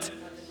moment,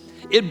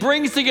 it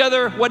brings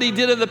together what he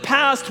did in the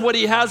past, what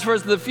he has for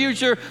us in the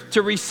future,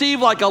 to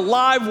receive like a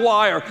live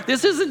wire.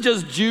 This isn't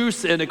just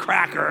juice and a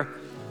cracker.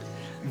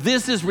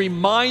 This is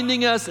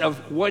reminding us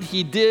of what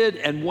he did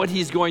and what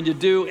he's going to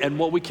do and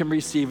what we can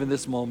receive in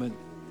this moment.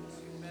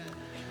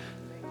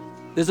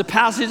 There's a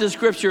passage of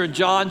scripture in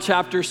John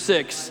chapter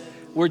 6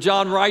 where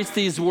John writes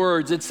these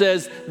words. It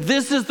says,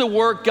 "This is the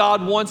work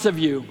God wants of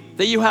you,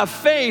 that you have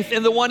faith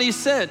in the one he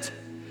sent.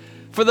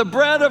 For the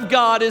bread of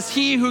God is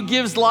he who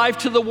gives life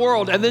to the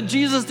world." And then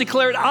Jesus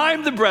declared,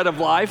 "I'm the bread of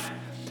life.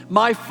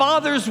 My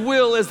Father's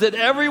will is that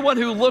everyone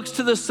who looks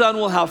to the Son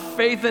will have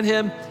faith in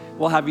him,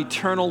 will have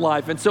eternal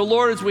life." And so,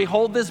 Lord, as we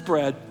hold this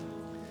bread,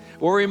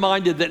 we're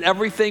reminded that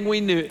everything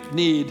we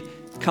need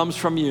comes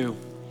from you.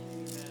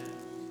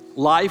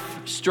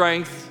 Life,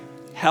 strength,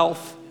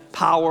 health,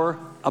 power,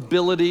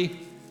 ability,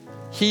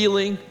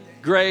 healing,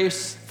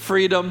 grace,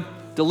 freedom,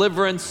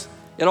 deliverance,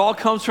 it all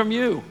comes from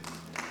you.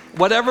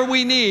 Whatever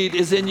we need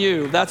is in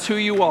you. That's who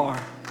you are.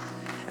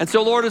 And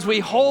so, Lord, as we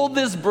hold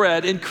this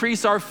bread,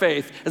 increase our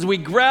faith. As we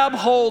grab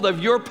hold of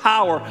your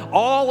power,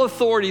 all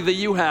authority that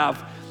you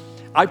have,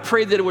 I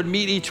pray that it would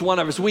meet each one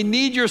of us. We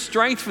need your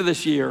strength for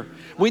this year.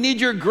 We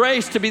need your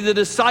grace to be the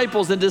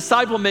disciples and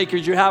disciple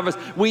makers you have us.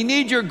 We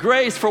need your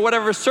grace for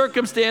whatever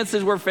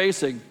circumstances we're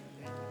facing.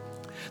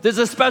 There's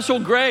a special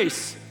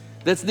grace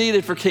that's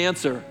needed for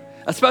cancer,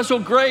 a special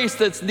grace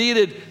that's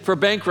needed for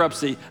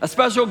bankruptcy, a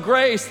special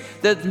grace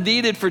that's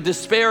needed for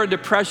despair and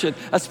depression,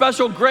 a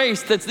special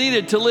grace that's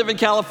needed to live in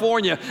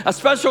California, a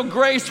special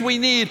grace we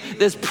need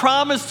that's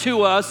promised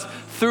to us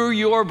through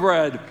your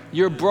bread,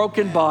 your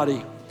broken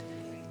body.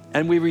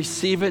 And we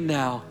receive it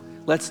now.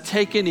 Let's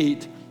take and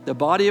eat the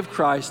body of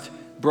Christ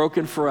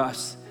broken for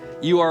us.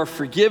 You are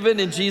forgiven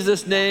in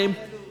Jesus' name.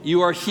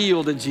 You are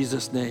healed in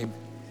Jesus' name.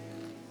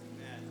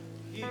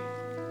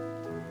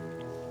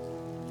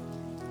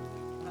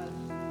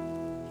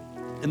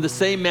 In the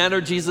same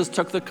manner, Jesus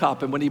took the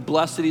cup, and when he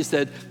blessed it, he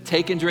said,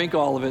 "Take and drink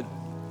all of it.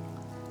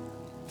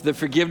 For the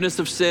forgiveness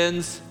of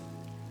sins,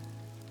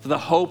 for the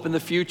hope in the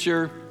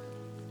future,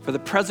 for the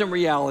present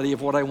reality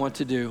of what I want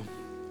to do."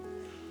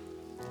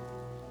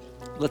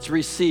 Let's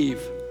receive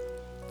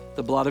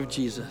the blood of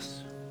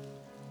Jesus.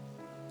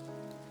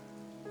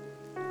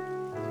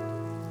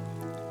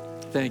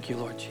 Thank you,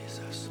 Lord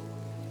Jesus.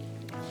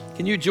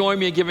 Can you join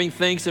me in giving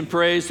thanks and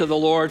praise to the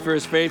Lord for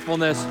his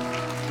faithfulness?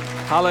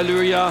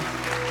 Hallelujah.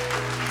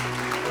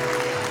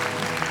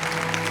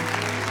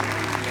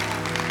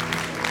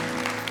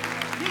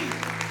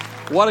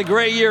 What a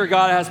great year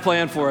God has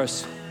planned for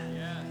us.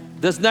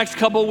 This next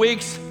couple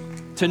weeks,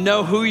 to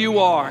know who you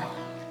are.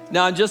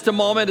 Now, in just a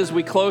moment, as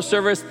we close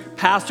service,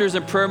 pastors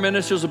and prayer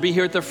ministers will be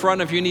here at the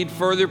front. If you need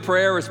further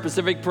prayer or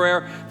specific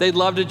prayer, they'd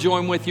love to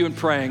join with you in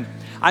praying.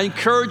 I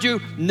encourage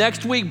you,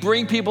 next week,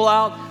 bring people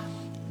out.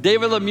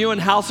 David Lemieux and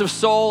House of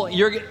Soul,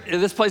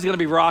 this place is going to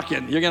be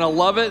rocking. You're going to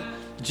love it.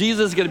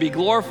 Jesus is going to be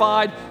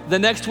glorified. The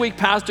next week,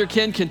 Pastor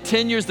Ken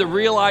continues the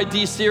Real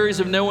ID series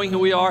of knowing who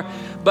we are.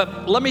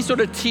 But let me sort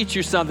of teach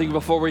you something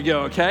before we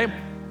go, okay?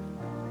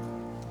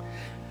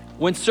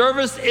 When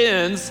service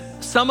ends,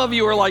 some of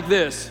you are like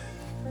this.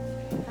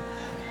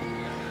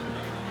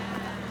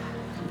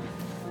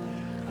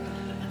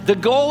 The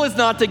goal is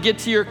not to get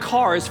to your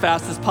car as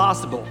fast as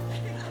possible.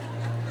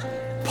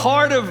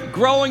 Part of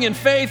growing in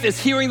faith is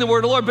hearing the word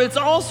of the Lord, but it's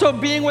also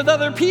being with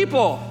other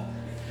people.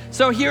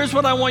 So here's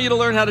what I want you to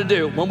learn how to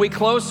do. When we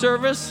close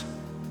service,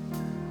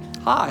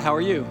 hi, how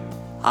are you?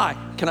 Hi,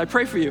 can I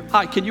pray for you?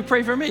 Hi, can you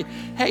pray for me?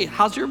 Hey,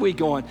 how's your week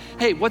going?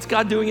 Hey, what's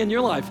God doing in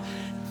your life?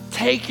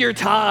 Take your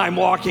time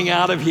walking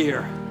out of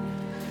here.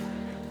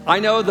 I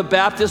know the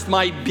Baptist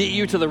might beat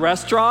you to the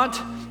restaurant,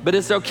 but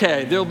it's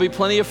okay. There'll be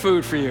plenty of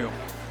food for you.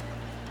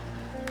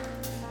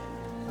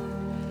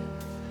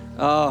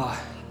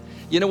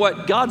 You know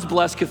what? God's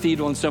blessed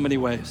Cathedral in so many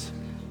ways.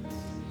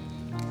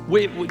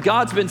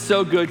 God's been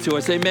so good to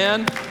us.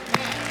 Amen?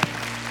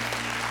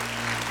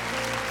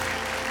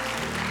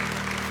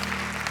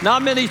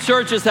 Not many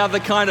churches have the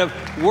kind of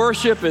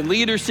worship and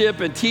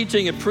leadership and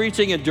teaching and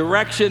preaching and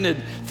direction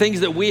and things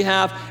that we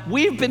have.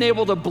 We've been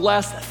able to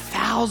bless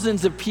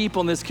thousands of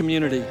people in this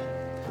community.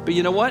 But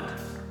you know what?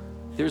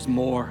 There's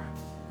more.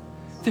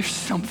 There's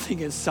something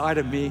inside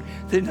of me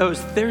that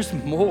knows there's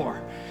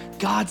more.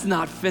 God's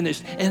not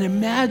finished. And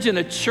imagine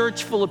a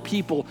church full of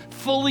people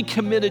fully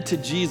committed to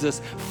Jesus,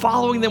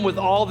 following them with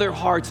all their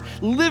hearts,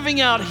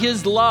 living out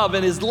his love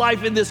and his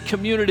life in this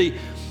community.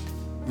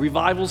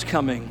 Revival's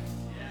coming.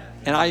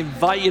 And I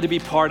invite you to be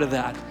part of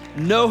that.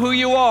 Know who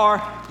you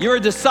are. You're a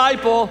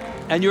disciple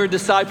and you're a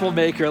disciple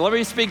maker. Let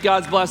me speak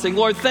God's blessing.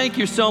 Lord, thank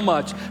you so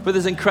much for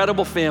this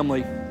incredible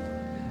family.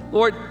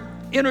 Lord,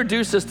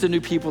 introduce us to new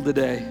people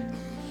today.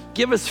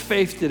 Give us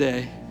faith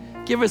today.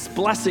 Give us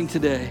blessing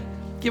today.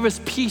 Give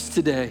us peace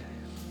today.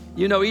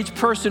 You know, each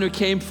person who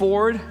came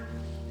forward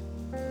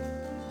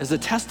as a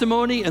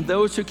testimony and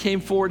those who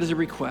came forward as a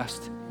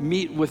request,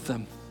 meet with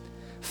them.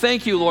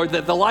 Thank you, Lord,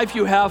 that the life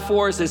you have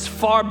for us is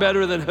far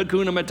better than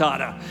Hakuna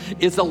Matata.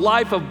 It's a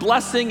life of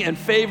blessing and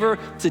favor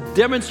to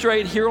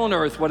demonstrate here on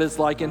earth what it's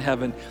like in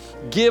heaven.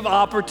 Give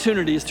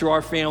opportunities to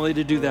our family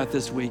to do that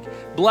this week.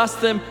 Bless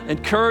them,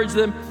 encourage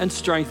them, and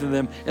strengthen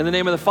them. In the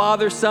name of the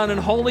Father, Son, and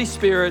Holy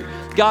Spirit,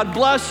 God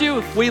bless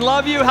you. We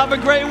love you. Have a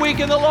great week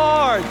in the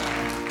Lord.